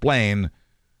to explain,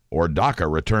 or DACA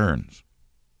returns.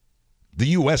 The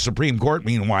U.S. Supreme Court,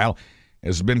 meanwhile,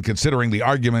 has been considering the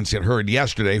arguments it heard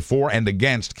yesterday for and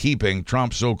against keeping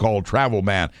Trump's so-called travel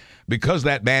ban. Because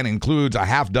that ban includes a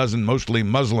half dozen mostly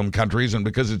Muslim countries and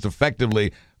because it's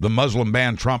effectively the Muslim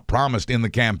ban Trump promised in the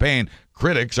campaign,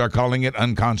 critics are calling it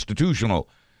unconstitutional.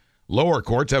 Lower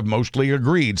courts have mostly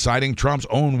agreed, citing Trump's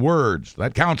own words.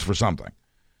 That counts for something.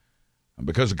 And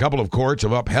because a couple of courts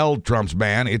have upheld Trump's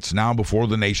ban, it's now before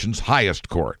the nation's highest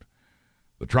court.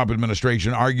 The Trump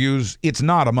administration argues it's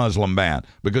not a Muslim ban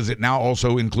because it now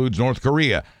also includes North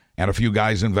Korea and a few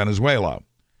guys in Venezuela.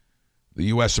 The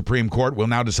U.S. Supreme Court will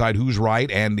now decide who's right,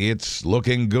 and it's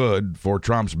looking good for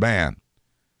Trump's ban.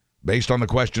 Based on the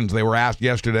questions they were asked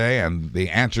yesterday and the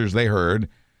answers they heard,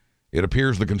 it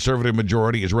appears the conservative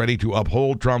majority is ready to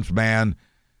uphold Trump's ban,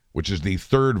 which is the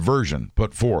third version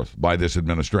put forth by this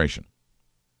administration.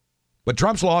 But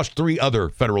Trump's lost 3 other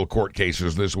federal court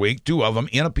cases this week, 2 of them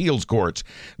in appeals courts.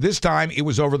 This time, it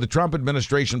was over the Trump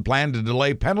administration plan to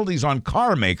delay penalties on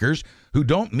car makers who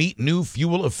don't meet new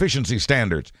fuel efficiency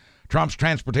standards. Trump's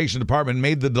transportation department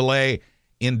made the delay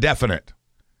indefinite.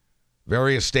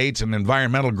 Various states and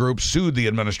environmental groups sued the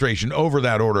administration over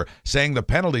that order, saying the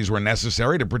penalties were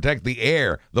necessary to protect the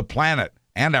air, the planet,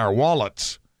 and our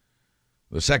wallets.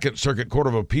 The Second Circuit Court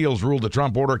of Appeals ruled the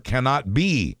Trump order cannot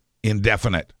be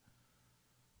indefinite.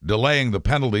 Delaying the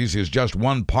penalties is just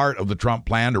one part of the Trump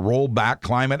plan to roll back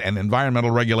climate and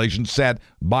environmental regulations set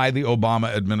by the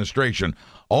Obama administration.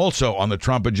 Also on the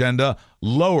Trump agenda,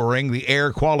 lowering the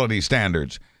air quality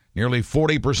standards. Nearly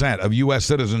 40% of U.S.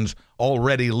 citizens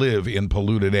already live in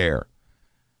polluted air.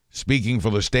 Speaking for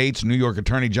the states, New York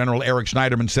Attorney General Eric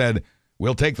Schneiderman said,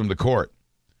 "We'll take them to court,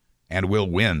 and we'll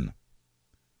win."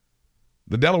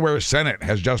 The Delaware Senate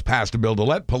has just passed a bill to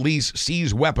let police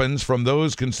seize weapons from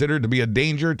those considered to be a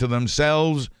danger to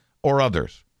themselves or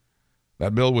others.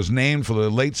 That bill was named for the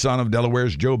late son of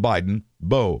Delaware's Joe Biden,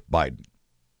 Beau Biden.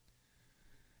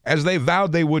 As they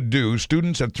vowed they would do,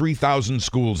 students at 3,000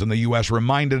 schools in the U.S.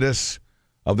 reminded us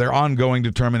of their ongoing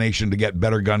determination to get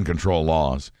better gun control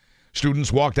laws.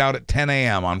 Students walked out at 10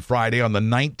 a.m. on Friday on the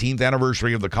 19th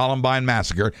anniversary of the Columbine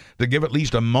Massacre to give at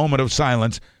least a moment of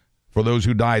silence for those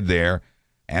who died there,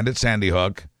 and at Sandy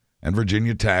Hook, and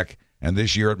Virginia Tech, and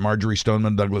this year at Marjorie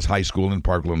Stoneman Douglas High School in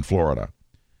Parkland, Florida.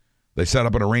 They set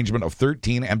up an arrangement of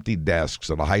 13 empty desks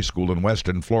at a high school in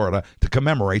Weston, Florida, to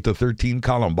commemorate the 13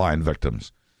 Columbine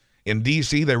victims. In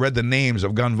D.C., they read the names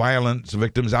of gun violence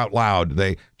victims out loud.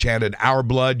 They chanted, "Our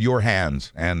blood, your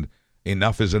hands," and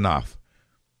 "Enough is enough."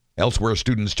 Elsewhere,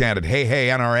 students chanted, "Hey, hey,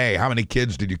 NRA, how many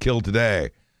kids did you kill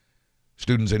today?"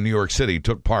 Students in New York City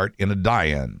took part in a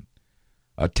die-in.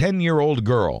 A 10-year-old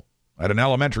girl at an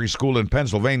elementary school in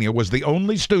Pennsylvania was the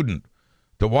only student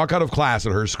to walk out of class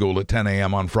at her school at 10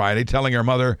 a.m. on Friday, telling her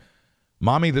mother,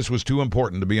 "Mommy, this was too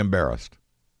important to be embarrassed."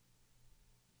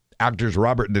 Actors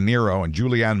Robert De Niro and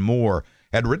Julianne Moore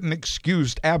had written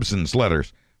excused absence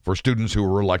letters for students who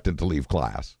were reluctant to leave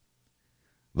class.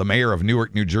 The mayor of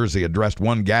Newark, New Jersey, addressed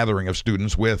one gathering of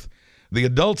students with, "The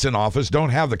adults in office don't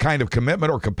have the kind of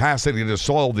commitment or capacity to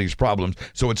solve these problems,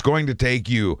 so it's going to take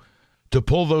you to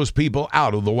pull those people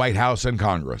out of the White House and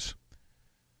Congress."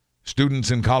 Students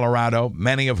in Colorado,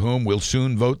 many of whom will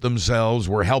soon vote themselves,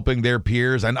 were helping their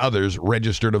peers and others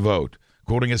register to vote.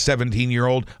 Quoting a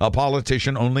 17-year-old, "A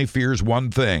politician only fears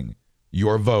one thing,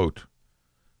 your vote."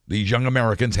 These young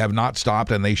Americans have not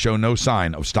stopped, and they show no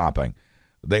sign of stopping.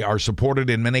 They are supported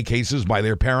in many cases by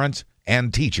their parents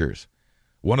and teachers.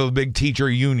 One of the big teacher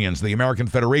unions, the American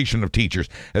Federation of Teachers,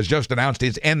 has just announced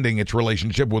it's ending its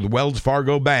relationship with Wells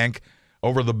Fargo Bank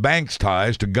over the bank's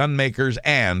ties to gun makers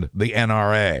and the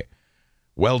NRA.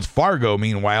 Wells Fargo,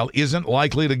 meanwhile, isn't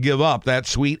likely to give up that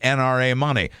sweet NRA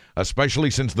money, especially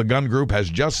since the gun group has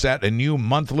just set a new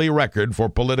monthly record for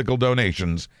political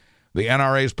donations. The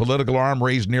NRA's political arm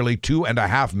raised nearly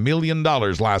 $2.5 million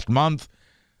last month,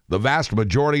 the vast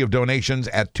majority of donations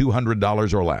at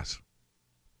 $200 or less.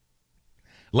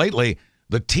 Lately,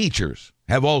 the teachers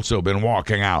have also been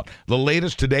walking out. The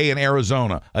latest today in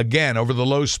Arizona, again over the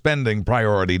low spending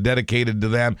priority dedicated to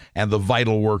them and the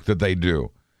vital work that they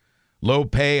do. Low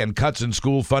pay and cuts in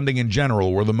school funding in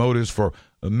general were the motives for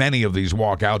many of these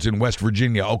walkouts in West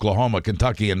Virginia, Oklahoma,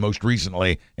 Kentucky, and most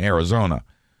recently, Arizona.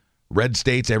 Red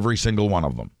states, every single one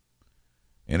of them.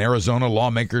 In Arizona,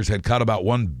 lawmakers had cut about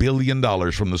 $1 billion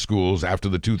from the schools after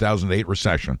the 2008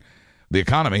 recession. The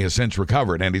economy has since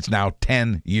recovered, and it's now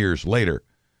 10 years later.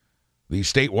 The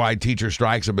statewide teacher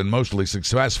strikes have been mostly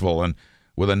successful, and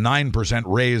with a 9%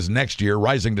 raise next year,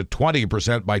 rising to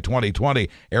 20% by 2020,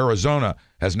 Arizona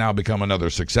has now become another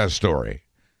success story.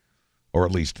 Or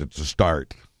at least it's a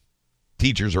start.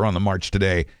 Teachers are on the march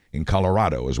today in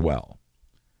Colorado as well.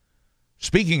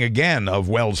 Speaking again of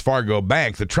Wells Fargo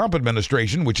Bank, the Trump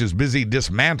administration, which is busy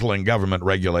dismantling government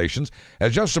regulations,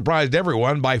 has just surprised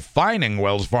everyone by fining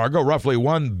Wells Fargo roughly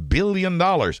 $1 billion,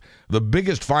 the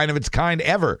biggest fine of its kind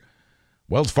ever.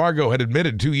 Wells Fargo had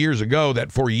admitted 2 years ago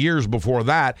that for years before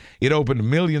that, it opened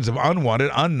millions of unwanted,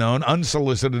 unknown,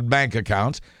 unsolicited bank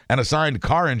accounts and assigned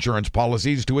car insurance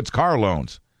policies to its car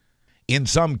loans. In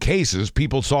some cases,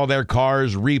 people saw their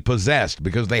cars repossessed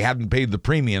because they hadn't paid the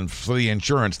premiums for the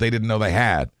insurance they didn't know they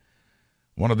had.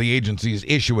 One of the agencies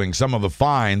issuing some of the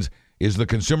fines is the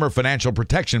Consumer Financial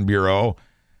Protection Bureau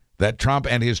that Trump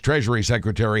and his Treasury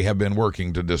Secretary have been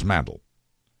working to dismantle.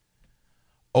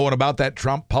 Oh, and about that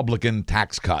Trump-Publican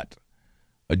tax cut.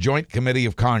 A joint committee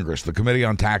of Congress, the Committee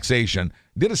on Taxation,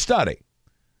 did a study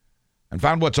and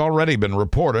found what's already been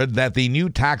reported, that the new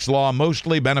tax law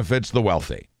mostly benefits the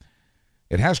wealthy.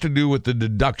 It has to do with the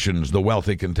deductions the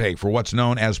wealthy can take for what's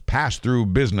known as pass-through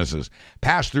businesses.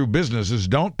 Pass-through businesses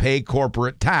don't pay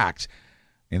corporate tax.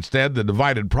 Instead, the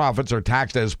divided profits are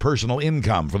taxed as personal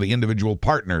income for the individual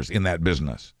partners in that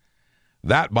business.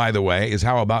 That, by the way, is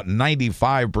how about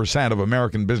 95% of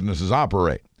American businesses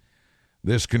operate.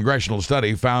 This congressional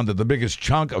study found that the biggest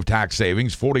chunk of tax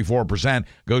savings, 44%,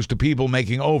 goes to people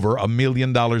making over $1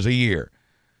 million a year.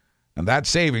 And that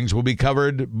savings will be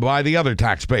covered by the other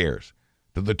taxpayers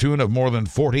to the tune of more than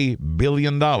 $40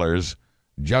 billion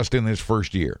just in this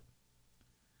first year.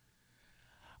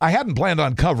 I hadn't planned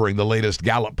on covering the latest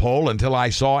Gallup poll until I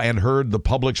saw and heard the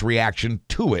public's reaction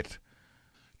to it.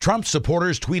 Trump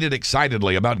supporters tweeted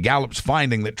excitedly about Gallup's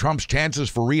finding that Trump's chances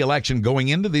for re-election going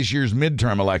into this year's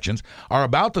midterm elections are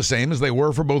about the same as they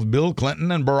were for both Bill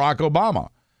Clinton and Barack Obama.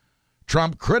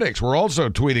 Trump critics were also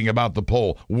tweeting about the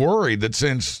poll, worried that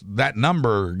since that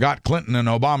number got Clinton and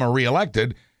Obama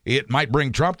re-elected, it might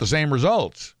bring Trump the same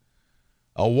results.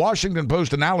 A Washington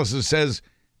Post analysis says,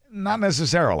 not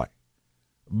necessarily.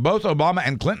 Both Obama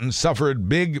and Clinton suffered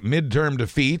big midterm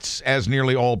defeats, as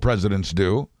nearly all presidents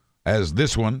do, as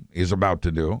this one is about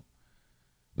to do.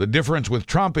 The difference with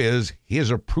Trump is his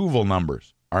approval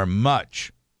numbers are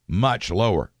much, much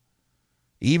lower.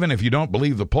 Even if you don't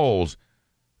believe the polls,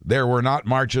 there were not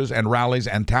marches and rallies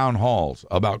and town halls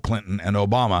about Clinton and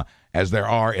Obama as there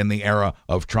are in the era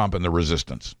of Trump and the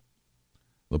resistance.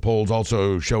 The polls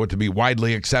also show it to be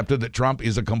widely accepted that Trump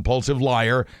is a compulsive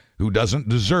liar who doesn't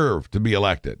deserve to be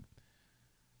elected.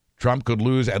 Trump could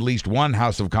lose at least one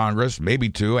House of Congress, maybe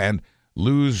two, and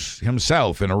lose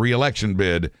himself in a re-election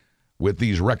bid with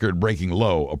these record-breaking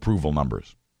low approval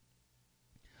numbers.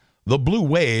 The blue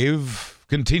wave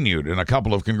continued in a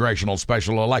couple of congressional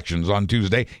special elections on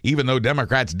Tuesday, even though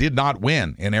Democrats did not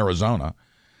win in Arizona.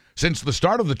 Since the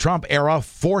start of the Trump era,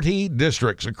 40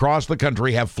 districts across the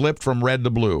country have flipped from red to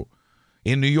blue.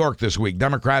 In New York this week,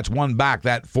 Democrats won back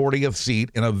that 40th seat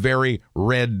in a very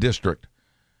red district.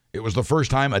 It was the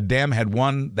first time a Dem had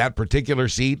won that particular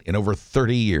seat in over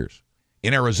 30 years.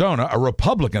 In Arizona, a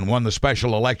Republican won the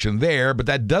special election there, but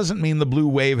that doesn't mean the blue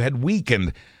wave had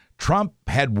weakened. Trump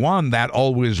had won that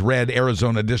always red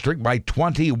Arizona district by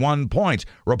 21 points.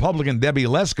 Republican Debbie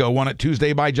Lesko won it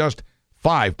Tuesday by just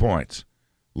 5 points,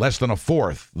 less than a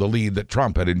fourth the lead that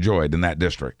Trump had enjoyed in that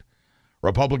district.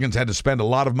 Republicans had to spend a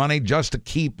lot of money just to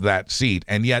keep that seat,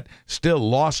 and yet still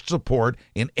lost support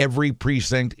in every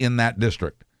precinct in that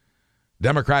district.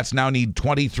 Democrats now need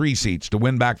 23 seats to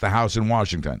win back the House in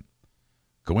Washington.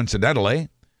 Coincidentally,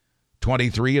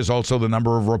 23 is also the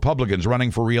number of Republicans running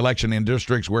for re-election in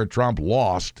districts where Trump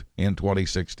lost in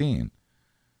 2016.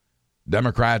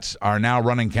 Democrats are now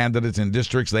running candidates in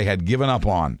districts they had given up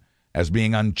on as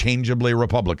being unchangeably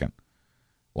Republican.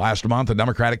 Last month, a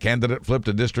Democratic candidate flipped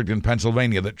a district in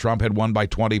Pennsylvania that Trump had won by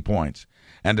 20 points.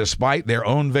 And despite their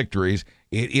own victories,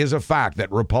 it is a fact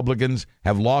that Republicans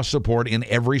have lost support in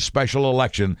every special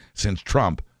election since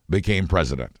Trump became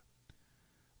president.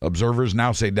 Observers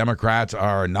now say Democrats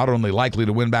are not only likely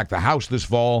to win back the House this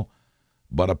fall,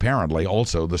 but apparently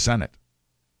also the Senate.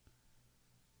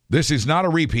 This is not a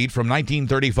repeat from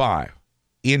 1935.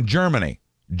 In Germany,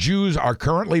 Jews are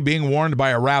currently being warned by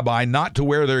a rabbi not to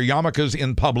wear their yarmulkes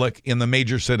in public in the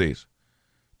major cities.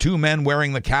 2 men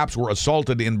wearing the caps were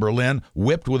assaulted in Berlin,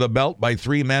 whipped with a belt by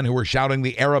 3 men who were shouting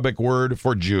the Arabic word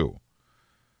for Jew.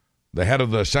 The head of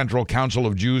the Central Council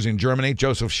of Jews in Germany,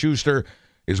 Joseph Schuster,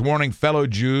 is warning fellow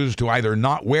Jews to either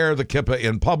not wear the kippah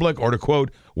in public or to,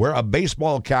 quote, wear a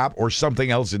baseball cap or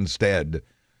something else instead.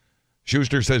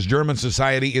 Schuster says German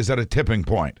society is at a tipping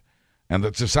point and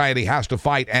that society has to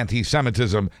fight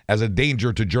anti-Semitism as a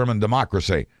danger to German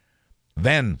democracy.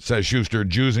 Then, says Schuster,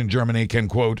 Jews in Germany can,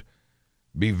 quote,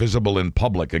 be visible in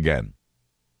public again.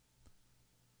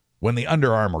 When the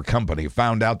Under Armour company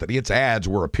found out that its ads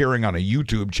were appearing on a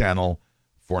YouTube channel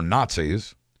for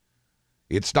Nazis,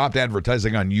 it stopped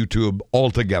advertising on YouTube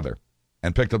altogether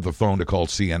and picked up the phone to call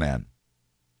CNN.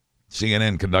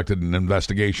 CNN conducted an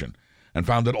investigation and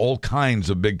found that all kinds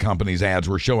of big companies' ads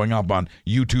were showing up on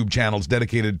YouTube channels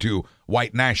dedicated to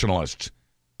white nationalists,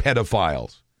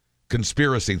 pedophiles,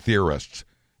 conspiracy theorists,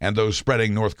 and those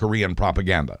spreading North Korean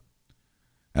propaganda.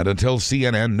 And until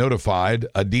CNN notified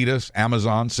Adidas,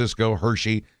 Amazon, Cisco,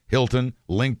 Hershey, Hilton,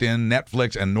 LinkedIn,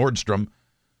 Netflix, and Nordstrom,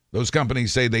 those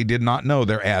companies say they did not know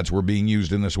their ads were being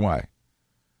used in this way.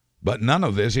 But none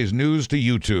of this is news to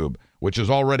YouTube, which has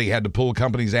already had to pull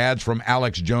companies' ads from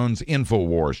Alex Jones'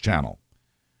 InfoWars channel.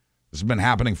 This has been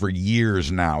happening for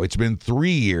years now. It's been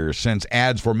 3 years since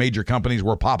ads for major companies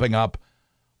were popping up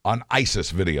on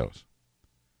ISIS videos.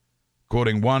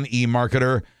 Quoting one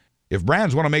e-marketer, if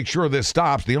brands want to make sure this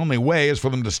stops, the only way is for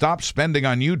them to stop spending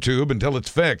on YouTube until it's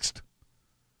fixed.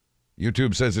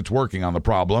 YouTube says it's working on the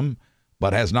problem,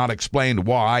 but has not explained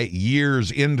why,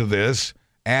 years into this,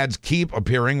 ads keep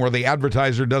appearing where the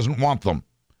advertiser doesn't want them.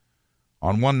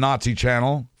 On one Nazi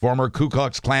channel, former Ku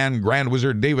Klux Klan Grand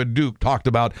Wizard David Duke talked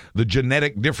about the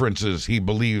genetic differences he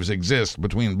believes exist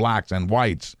between blacks and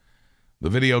whites.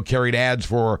 The video carried ads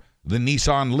for the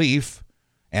Nissan Leaf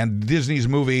and Disney's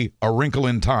movie A Wrinkle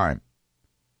in Time.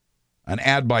 An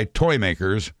ad by toy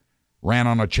makers ran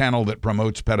on a channel that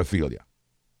promotes pedophilia.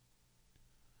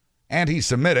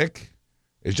 Anti-Semitic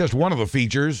is just one of the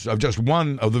features of just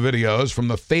one of the videos from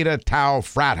the Theta Tau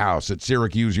frat house at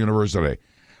Syracuse University.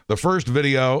 The first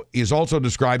video is also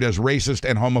described as racist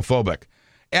and homophobic.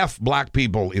 F black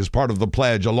people is part of the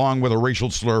pledge, along with a racial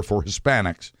slur for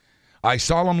Hispanics. I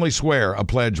solemnly swear, a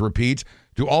pledge repeats,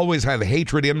 to always have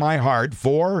hatred in my heart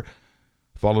for,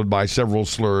 followed by several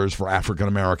slurs for African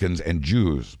Americans and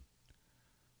Jews.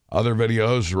 Other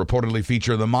videos reportedly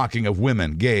feature the mocking of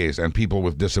women, gays, and people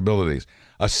with disabilities.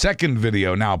 A second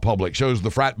video, now public, shows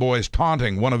the frat boys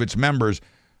taunting one of its members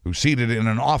who's seated in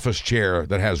an office chair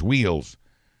that has wheels.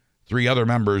 3 other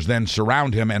members then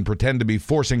surround him and pretend to be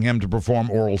forcing him to perform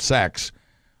oral sex.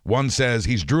 One says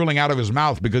he's drooling out of his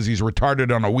mouth because he's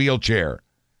retarded on a wheelchair.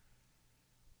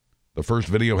 The first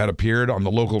video had appeared on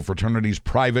the local fraternity's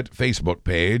private Facebook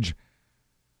page.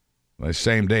 The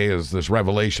same day as this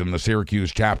revelation, the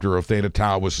Syracuse chapter of Theta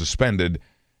Tau was suspended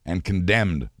and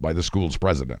condemned by the school's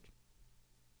president.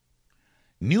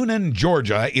 Newnan,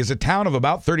 Georgia is a town of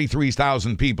about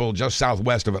 33,000 people just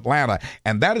southwest of Atlanta,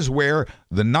 and that is where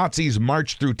the Nazis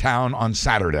marched through town on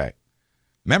Saturday.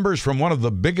 Members from one of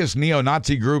the biggest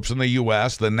neo-Nazi groups in the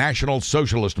U.S., the National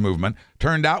Socialist Movement,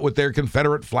 turned out with their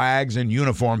Confederate flags and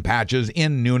uniform patches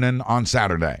in Newnan on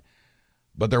Saturday.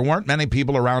 But there weren't many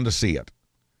people around to see it.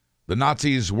 The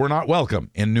Nazis were not welcome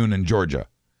in Newnan, Georgia.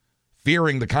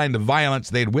 Fearing the kind of violence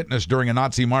they'd witnessed during a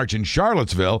Nazi march in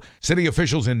Charlottesville, city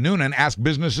officials in Newnan asked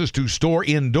businesses to store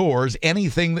indoors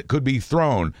anything that could be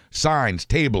thrown, signs,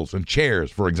 tables, and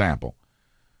chairs, for example.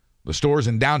 The stores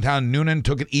in downtown Newnan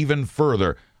took it even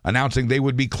further, announcing they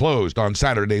would be closed on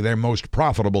Saturday, their most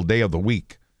profitable day of the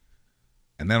week.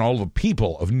 And then all the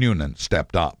people of Newnan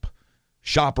stepped up.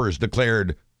 Shoppers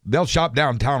declared they'll shop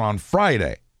downtown on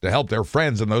Friday to help their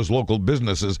friends and those local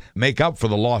businesses make up for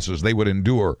the losses they would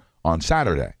endure on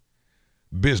Saturday.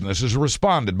 Businesses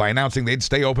responded by announcing they'd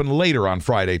stay open later on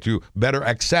Friday to better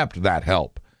accept that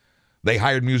help. They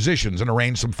hired musicians and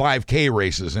arranged some 5K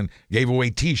races and gave away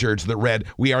T-shirts that read,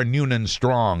 "We are Newnan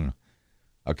Strong."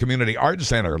 A community art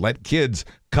center let kids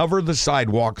cover the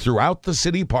sidewalk throughout the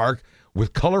city park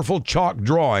with colorful chalk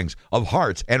drawings of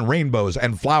hearts and rainbows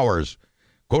and flowers.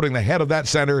 Quoting the head of that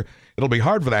center, "It'll be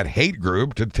hard for that hate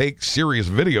group to take serious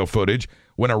video footage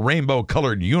when a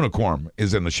rainbow-colored unicorn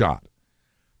is in the shot."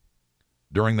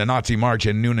 During the Nazi march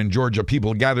in Newnan, Georgia,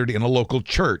 people gathered in a local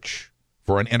church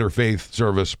for an interfaith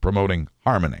service promoting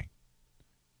harmony.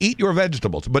 Eat your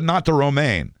vegetables, but not the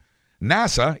romaine.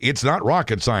 NASA, it's not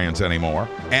rocket science anymore.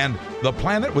 And the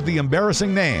planet with the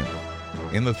embarrassing name.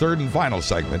 In the third and final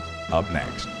segment, up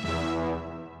next.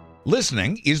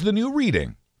 Listening is the new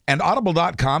reading. And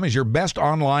Audible.com is your best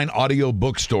online audio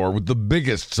bookstore with the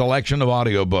biggest selection of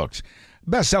audiobooks.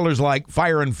 Bestsellers like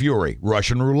Fire and Fury,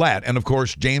 Russian Roulette, and of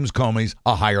course, James Comey's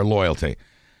A Higher Loyalty.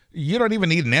 You don't even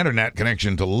need an internet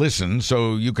connection to listen,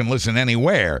 so you can listen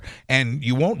anywhere, and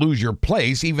you won't lose your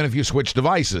place even if you switch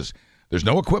devices. There's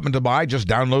no equipment to buy, just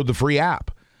download the free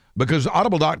app. Because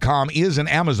Audible.com is an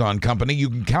Amazon company, you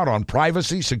can count on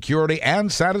privacy, security,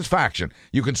 and satisfaction.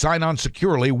 You can sign on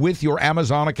securely with your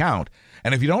Amazon account.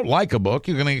 And if you don't like a book,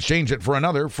 you can exchange it for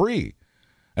another free.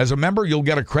 As a member, you'll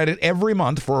get a credit every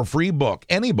month for a free book,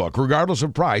 any book, regardless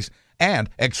of price, and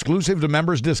exclusive to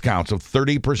members discounts of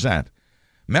 30%.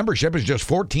 Membership is just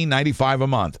 $14.95 a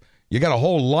month. You get a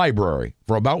whole library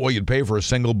for about what you'd pay for a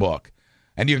single book.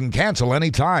 And you can cancel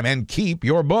anytime and keep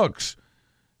your books.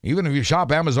 Even if you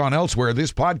shop Amazon elsewhere,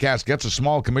 this podcast gets a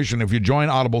small commission if you join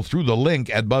Audible through the link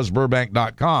at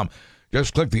buzzburbank.com.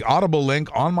 Just click the Audible link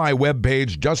on my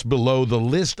webpage just below the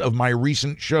list of my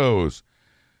recent shows.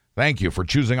 Thank you for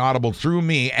choosing Audible through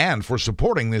me and for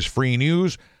supporting this free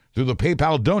news through the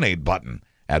PayPal donate button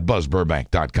at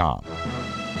buzzburbank.com.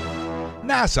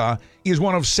 NASA is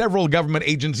one of several government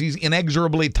agencies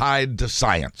inexorably tied to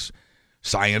science.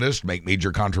 Scientists make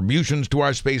major contributions to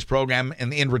our space program,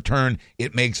 and in return,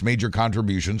 it makes major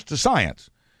contributions to science.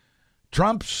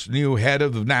 Trump's new head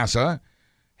of NASA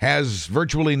has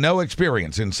virtually no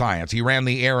experience in science. He ran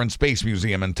the Air and Space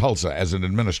Museum in Tulsa as an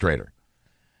administrator.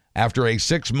 After a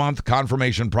 6-month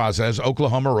confirmation process,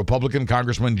 Oklahoma Republican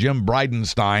Congressman Jim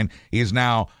Bridenstine is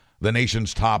now the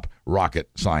nation's top rocket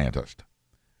scientist.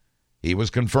 He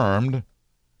was confirmed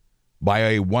by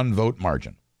a 1-vote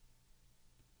margin.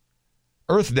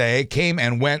 Earth Day came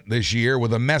and went this year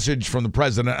with a message from the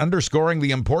president underscoring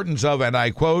the importance of, and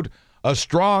I quote, a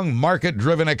strong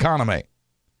market-driven economy.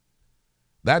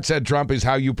 That, said Trump, is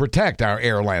how you protect our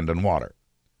air, land, and water.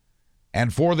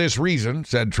 And for this reason,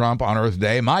 said Trump on Earth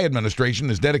Day, my administration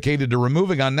is dedicated to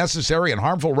removing unnecessary and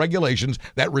harmful regulations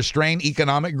that restrain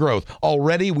economic growth.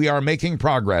 Already we are making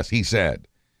progress, he said.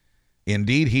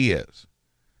 Indeed, he is.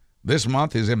 This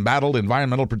month, his embattled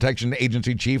Environmental Protection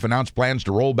Agency chief announced plans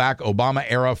to roll back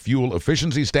Obama-era fuel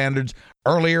efficiency standards.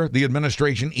 Earlier, the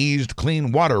administration eased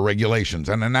clean water regulations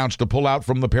and announced to pull out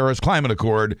from the Paris Climate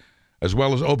Accord, as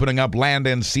well as opening up land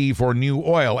and sea for new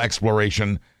oil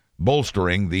exploration,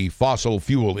 bolstering the fossil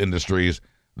fuel industries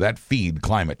that feed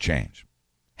climate change.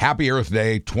 Happy Earth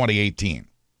Day 2018.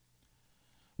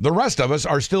 The rest of us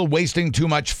are still wasting too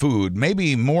much food,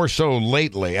 maybe more so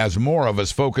lately as more of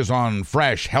us focus on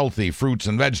fresh, healthy fruits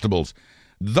and vegetables.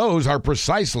 Those are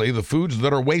precisely the foods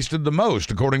that are wasted the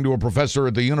most, according to a professor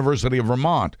at the University of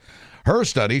Vermont. Her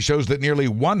study shows that nearly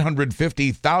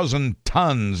 150,000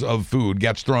 tons of food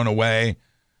gets thrown away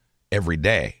every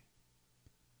day.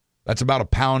 That's about a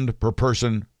pound per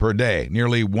person per day,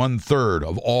 nearly 1/3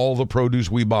 of all the produce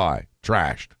we buy,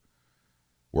 trashed.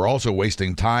 We're also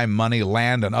wasting time, money,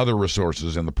 land, and other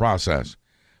resources in the process.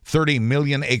 30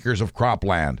 million acres of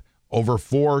cropland over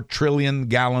 4 trillion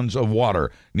gallons of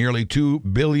water, nearly 2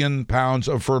 billion pounds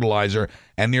of fertilizer,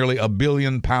 and nearly 1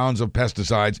 billion pounds of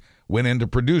pesticides went into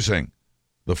producing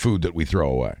the food that we throw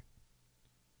away.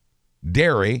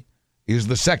 Dairy is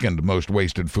the second most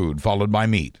wasted food, followed by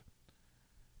meat.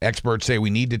 Experts say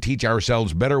we need to teach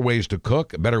ourselves better ways to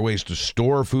cook, better ways to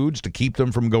store foods to keep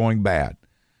them from going bad.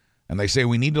 And they say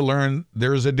we need to learn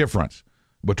there is a difference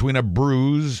between a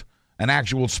bruise and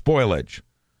actual spoilage,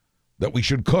 that we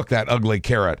should cook that ugly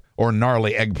carrot or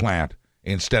gnarly eggplant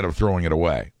instead of throwing it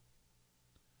away.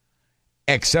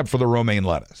 Except for the romaine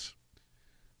lettuce.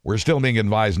 We're still being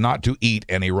advised not to eat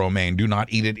any romaine. Do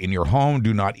not eat it in your home.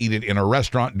 Do not eat it in a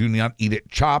restaurant. Do not eat it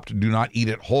chopped. Do not eat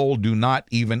it whole. Do not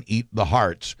even eat the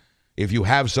hearts. If you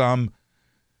have some,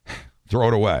 throw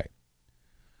it away.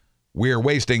 We're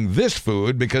wasting this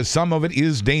food because some of it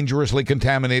is dangerously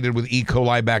contaminated with E.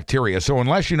 coli bacteria. So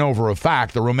unless you know for a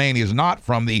fact the romaine is not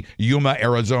from the Yuma,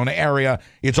 Arizona area,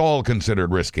 it's all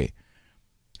considered risky.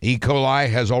 E. coli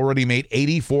has already made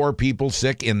 84 people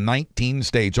sick in 19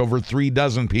 states. Over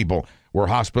 36 people were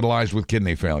hospitalized with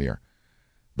kidney failure.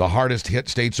 The hardest hit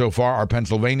states so far are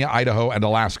Pennsylvania, Idaho, and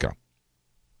Alaska.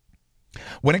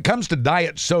 When it comes to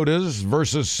diet sodas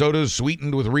versus sodas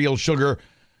sweetened with real sugar,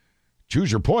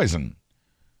 choose your poison.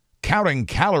 Counting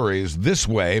calories this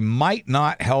way might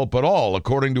not help at all,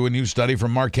 according to a new study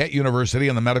from Marquette University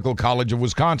and the Medical College of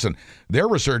Wisconsin. Their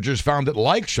researchers found that,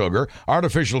 like sugar,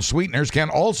 artificial sweeteners can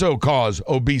also cause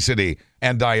obesity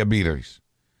and diabetes.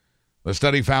 The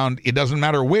study found it doesn't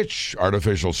matter which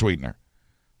artificial sweetener.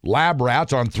 Lab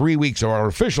rats on 3 weeks of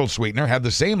artificial sweetener had the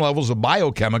same levels of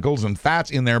biochemicals and fats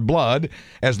in their blood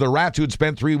as the rats who'd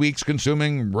spent 3 weeks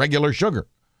consuming regular sugar.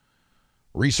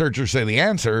 Researchers say the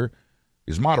answer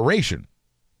is moderation.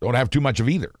 Don't have too much of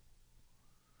either.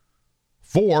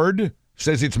 Ford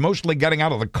says it's mostly getting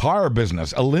out of the car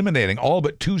business, eliminating all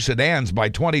but 2 sedans by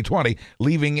 2020,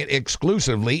 leaving it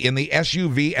exclusively in the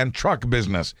SUV and truck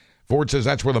business. Ford says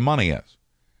that's where the money is.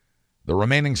 The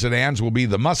remaining sedans will be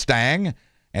the Mustang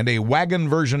and a wagon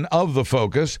version of the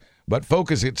Focus, but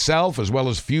Focus itself, as well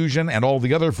as Fusion and all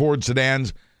the other Ford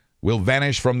sedans, will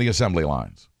vanish from the assembly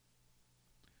lines.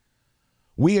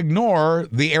 We ignore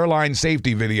the airline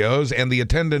safety videos and the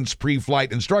attendant's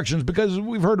pre-flight instructions because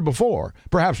we've heard it before,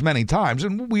 perhaps many times,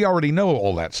 and we already know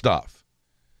all that stuff.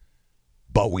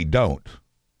 But we don't.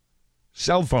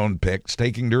 Cell phone pics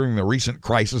taken during the recent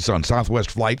crisis on Southwest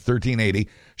Flight 1380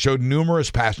 showed numerous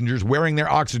passengers wearing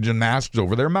their oxygen masks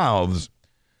over their mouths.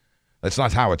 That's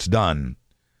not how it's done.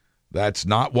 That's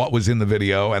not what was in the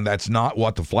video, and that's not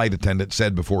what the flight attendant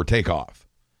said before takeoff.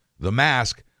 The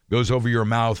mask goes over your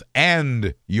mouth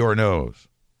and your nose.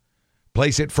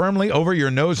 Place it firmly over your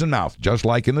nose and mouth, just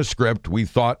like in the script we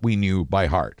thought we knew by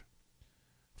heart.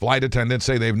 Flight attendants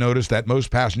say they've noticed that most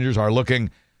passengers are looking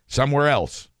somewhere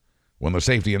else when the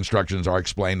safety instructions are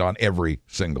explained on every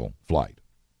single flight.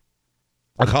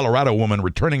 A Colorado woman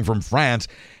returning from France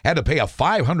had to pay a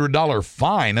 $500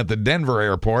 fine at the Denver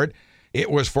airport.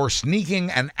 It was for sneaking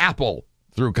an apple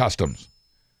through customs.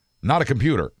 Not a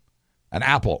computer, an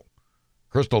apple.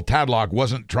 Crystal Tadlock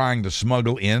wasn't trying to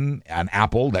smuggle in an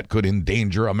apple that could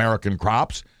endanger American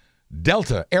crops.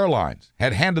 Delta Airlines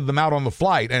had handed them out on the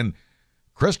flight, and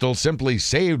Crystal simply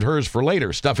saved hers for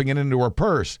later, stuffing it into her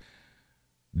purse.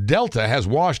 Delta has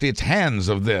washed its hands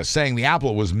of this, saying the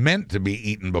apple was meant to be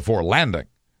eaten before landing.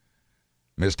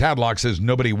 Ms. Tadlock says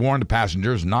nobody warned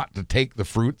passengers not to take the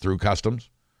fruit through customs.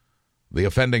 The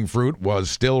offending fruit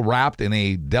was still wrapped in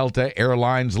a Delta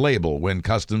Airlines label when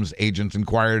customs agents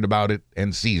inquired about it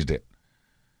and seized it.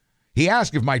 He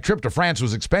asked if my trip to France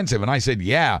was expensive, and I said,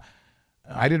 yeah.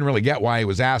 I didn't really get why he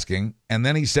was asking. And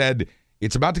then he said,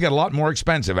 it's about to get a lot more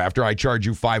expensive after I charge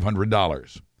you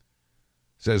 $500.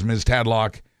 Says Ms.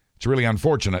 Tadlock, it's really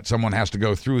unfortunate someone has to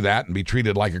go through that and be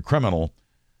treated like a criminal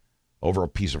over a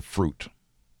piece of fruit.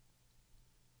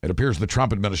 It appears the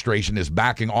Trump administration is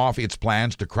backing off its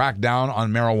plans to crack down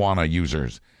on marijuana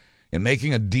users. In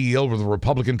making a deal with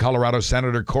Republican Colorado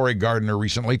Senator Cory Gardner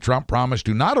recently, Trump promised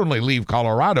to not only leave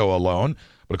Colorado alone,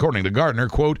 but according to Gardner,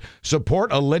 quote,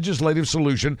 support a legislative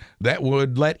solution that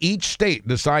would let each state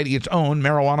decide its own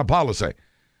marijuana policy.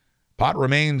 Pot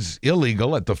remains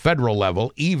illegal at the federal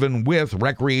level, even with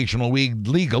recreational weed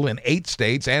legal in 8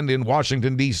 states and in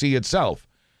Washington, D.C. itself.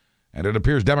 And it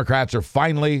appears Democrats are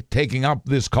finally taking up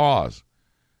this cause.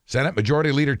 Senate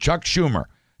Majority Leader Chuck Schumer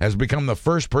has become the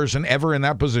first person ever in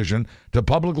that position to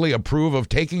publicly approve of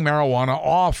taking marijuana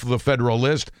off the federal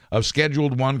list of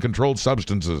Scheduled I controlled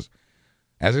substances.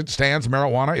 As it stands,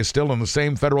 marijuana is still in the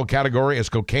same federal category as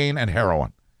cocaine and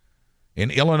heroin. In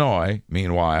Illinois,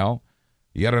 meanwhile,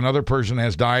 yet another person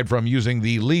has died from using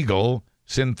the legal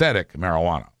synthetic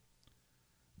marijuana.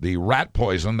 The rat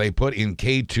poison they put in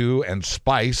K2 and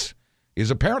spice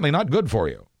is apparently not good for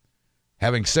you,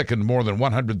 having sickened more than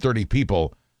 130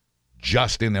 people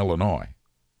just in Illinois.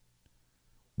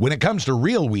 When it comes to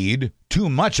real weed, too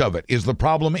much of it is the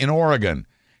problem in Oregon.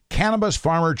 Cannabis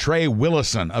farmer Trey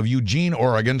Willison of Eugene,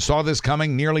 Oregon, saw this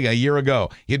coming nearly a year ago.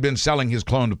 He'd been selling his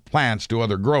cloned plants to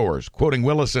other growers. Quoting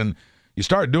Willison, "You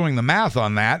start doing the math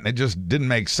on that, and it just didn't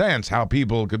make sense how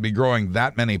people could be growing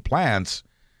that many plants."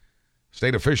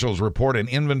 State officials report an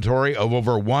inventory of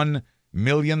over 1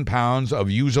 million pounds of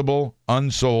usable,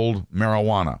 unsold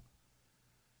marijuana.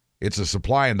 It's a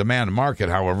supply and demand market,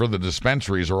 however. The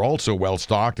dispensaries are also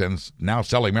well-stocked and now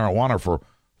selling marijuana for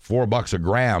 $4 a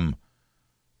gram.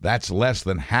 That's less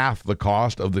than half the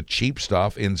cost of the cheap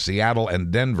stuff in Seattle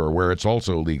and Denver, where it's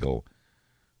also legal.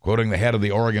 Quoting the head of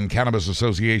the Oregon Cannabis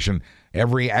Association,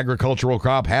 "Every agricultural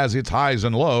crop has its highs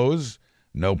and lows,"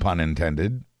 no pun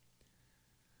intended.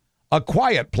 A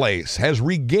Quiet Place has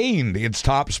regained its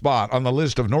top spot on the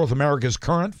list of North America's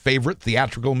current favorite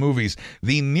theatrical movies.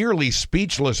 The nearly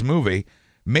speechless movie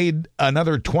made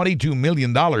another $22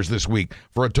 million this week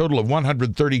for a total of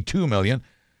 $132 million,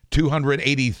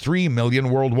 $283 million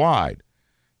worldwide.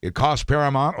 It cost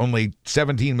Paramount only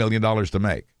 $17 million to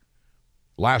make.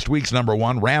 Last week's number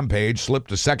one, Rampage, slipped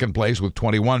to second place with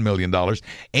 $21 million.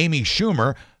 Amy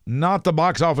Schumer, not the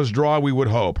box office draw we would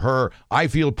hope. Her I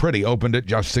Feel Pretty opened at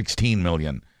just $16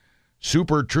 million.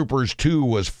 Super Troopers 2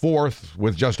 was fourth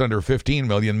with just under $15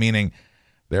 million, meaning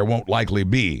there won't likely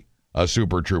be a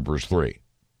Super Troopers 3.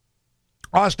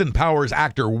 Austin Powers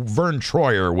actor Vern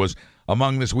Troyer was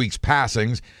among this week's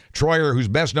passings. Troyer, who's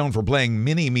best known for playing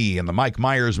Mini-Me in the Mike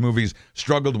Myers movies,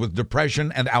 struggled with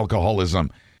depression and alcoholism.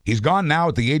 He's gone now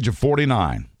at the age of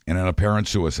 49 in an apparent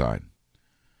suicide.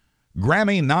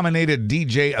 Grammy-nominated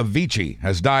DJ Avicii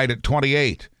has died at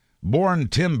 28. Born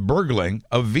Tim Bergling,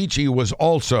 Avicii was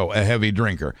also a heavy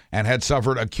drinker and had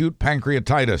suffered acute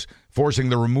pancreatitis, forcing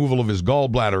the removal of his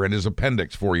gallbladder and his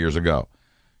appendix 4 years ago.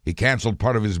 He canceled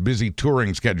part of his busy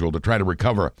touring schedule to try to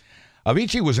recover.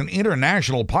 Avicii was an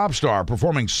international pop star,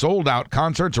 performing sold-out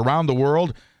concerts around the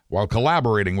world while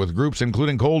collaborating with groups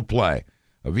including Coldplay.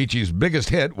 Avicii's biggest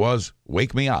hit was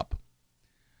Wake Me Up.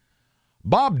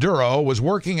 Bob Duro was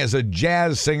working as a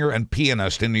jazz singer and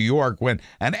pianist in New York when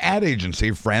an ad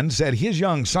agency friend said his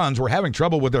young sons were having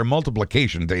trouble with their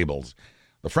multiplication tables.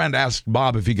 The friend asked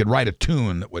Bob if he could write a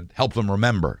tune that would help them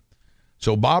remember.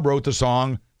 So Bob wrote the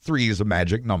song, 3 is a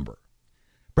Magic Number.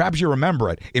 Perhaps you remember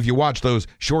it if you watched those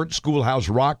short Schoolhouse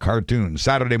Rock cartoons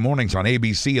Saturday mornings on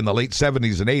ABC in the late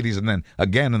 70s and 80s and then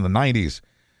again in the 90s.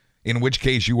 In which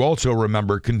case you also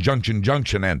remember Conjunction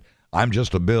Junction and I'm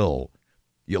Just a Bill.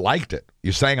 You liked it.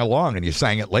 You sang along and you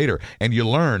sang it later, and you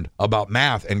learned about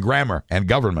math and grammar and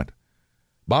government.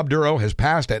 Bob Duro has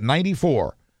passed at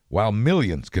 94, while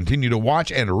millions continue to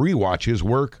watch and rewatch his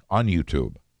work on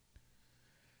YouTube.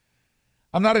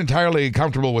 I'm not entirely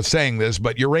comfortable with saying this,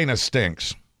 but Uranus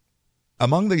stinks.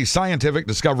 Among the scientific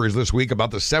discoveries this week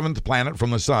about the seventh planet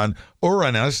from the sun,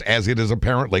 Uranus, as it is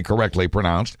apparently correctly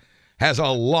pronounced, has a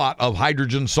lot of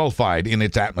hydrogen sulfide in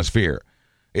its atmosphere.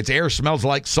 Its air smells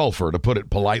like sulfur, to put it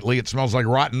politely. It smells like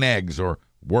rotten eggs, or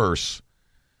worse.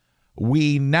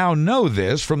 We now know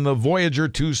this from the Voyager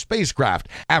 2 spacecraft.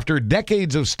 After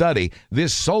decades of study,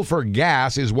 this sulfur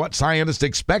gas is what scientists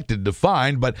expected to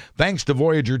find, but thanks to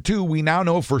Voyager 2, we now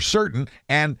know for certain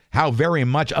and how very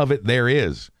much of it there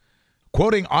is.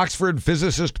 Quoting Oxford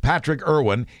physicist Patrick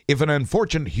Irwin, if an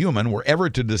unfortunate human were ever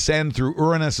to descend through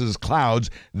Uranus's clouds,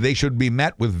 they should be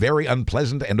met with very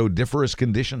unpleasant and odoriferous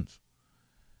conditions.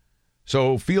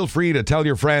 So feel free to tell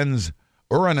your friends,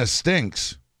 Uranus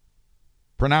stinks.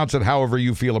 Pronounce it however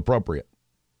you feel appropriate.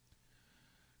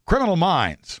 Criminal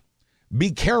Minds. Be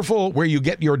careful where you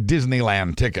get your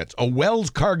Disneyland tickets. A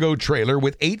Wells cargo trailer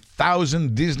with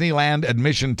 8,000 Disneyland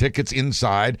admission tickets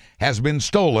inside has been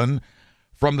stolen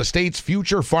from the state's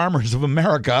Future Farmers of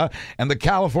America, and the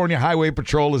California Highway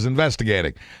Patrol is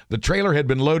investigating. The trailer had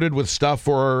been loaded with stuff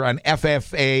for an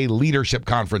FFA leadership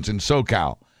conference in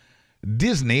SoCal.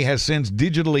 Disney has since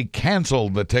digitally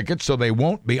canceled the tickets so they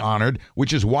won't be honored,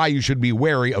 which is why you should be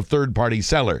wary of third-party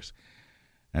sellers.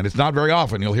 And it's not very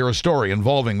often you'll hear a story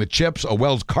involving the Chips, a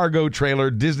Wells cargo trailer,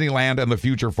 Disneyland, and the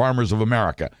Future Farmers of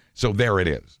America. So there it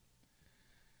is.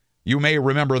 You may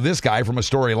remember this guy from a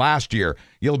story last year.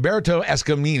 Gilberto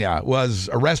Escamilla was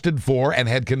arrested for and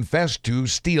had confessed to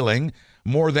stealing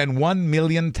more than $1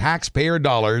 million taxpayer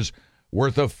dollars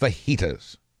worth of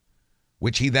fajitas,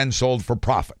 which he then sold for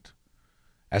profit.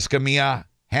 Escamilla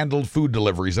handled food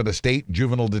deliveries at a state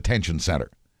juvenile detention center.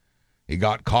 He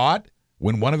got caught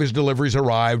when one of his deliveries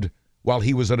arrived while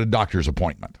he was at a doctor's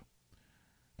appointment.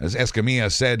 As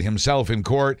Escamilla said himself in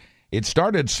court, it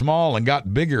started small and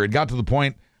got bigger. It got to the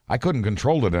point I couldn't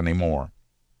control it anymore.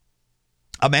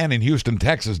 A man in Houston,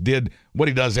 Texas did what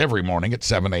he does every morning at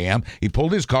 7 a.m. He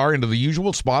pulled his car into the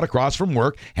usual spot across from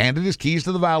work, handed his keys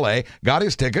to the valet, got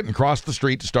his ticket, and crossed the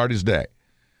street to start his day.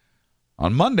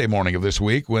 On Monday morning of this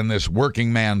week, when this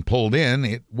working man pulled in,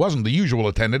 it wasn't the usual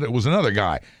attendant, it was another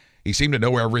guy. He seemed to know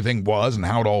where everything was and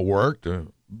how it all worked,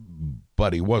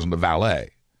 but he wasn't a valet.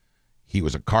 He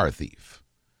was a car thief.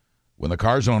 When the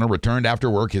car's owner returned after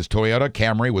work, his Toyota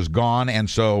Camry was gone, and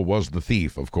so was the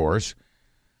thief, of course.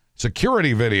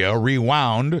 Security video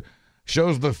rewound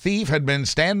shows the thief had been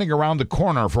standing around the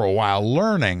corner for a while,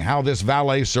 learning how this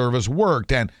valet service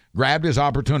worked, and grabbed his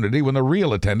opportunity when the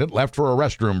real attendant left for a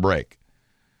restroom break.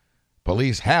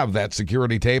 Police have that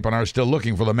security tape and are still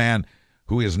looking for the man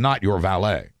who is not your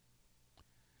valet.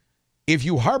 If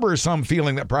you harbor some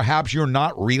feeling that perhaps you're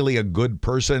not really a good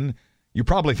person, you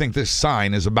probably think this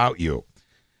sign is about you.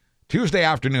 Tuesday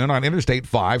afternoon on Interstate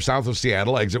 5, south of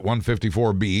Seattle, exit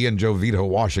 154B in Jovita,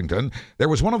 Washington, there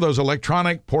was one of those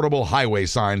electronic portable highway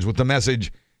signs with the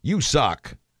message, "You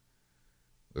suck."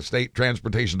 The State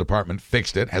Transportation Department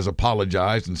fixed it, has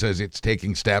apologized, and says it's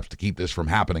taking steps to keep this from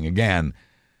happening again.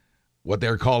 What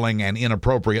they're calling an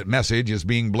inappropriate message is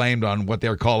being blamed on what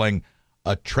they're calling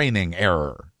a training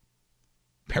error.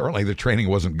 Apparently the training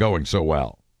wasn't going so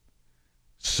well.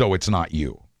 So it's not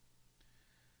you.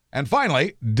 And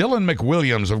finally, Dylan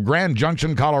McWilliams of Grand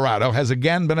Junction, Colorado, has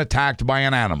again been attacked by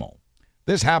an animal.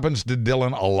 This happens to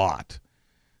Dylan a lot.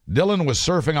 Dylan was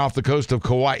surfing off the coast of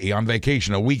Kauai on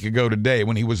vacation a week ago today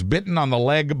when he was bitten on the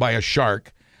leg by a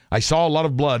shark. I saw a lot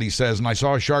of blood, he says, and I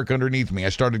saw a shark underneath me. I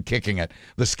started kicking it.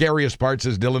 The scariest part,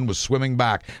 says Dylan, was swimming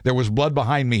back. There was blood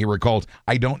behind me, he recalls.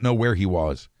 I don't know where he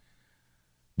was.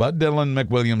 But Dylan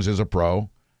McWilliams is a pro.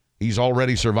 He's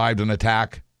already survived an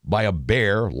attack by a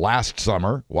bear last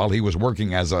summer while he was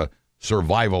working as a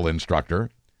survival instructor.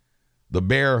 The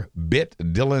bear bit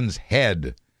Dylan's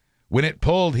head. When it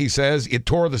pulled, he says, it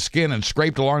tore the skin and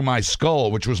scraped along my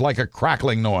skull, which was like a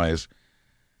crackling noise.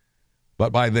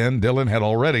 But by then, Dylan had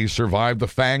already survived the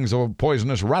fangs of a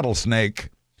poisonous rattlesnake.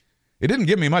 It didn't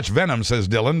give me much venom, says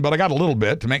Dylan, but I got a little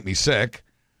bit to make me sick.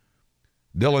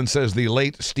 Dylan says the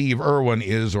late Steve Irwin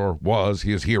is or was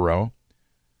his hero.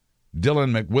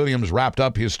 Dylan McWilliams wrapped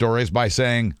up his stories by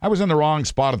saying, I was in the wrong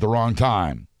spot at the wrong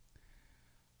time.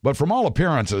 But from all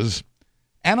appearances,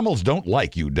 animals don't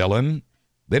like you, Dylan.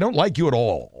 They don't like you at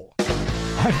all.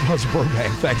 I'm Buzz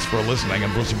Burbank. Thanks for listening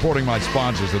and for supporting my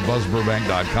sponsors at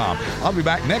BuzzBurbank.com. I'll be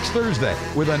back next Thursday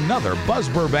with another Buzz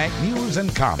Burbank news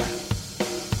and comment.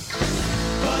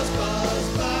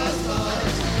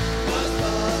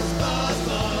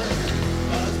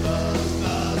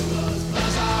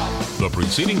 The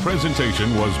preceding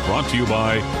presentation was brought to you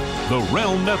by the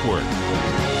Realm Network.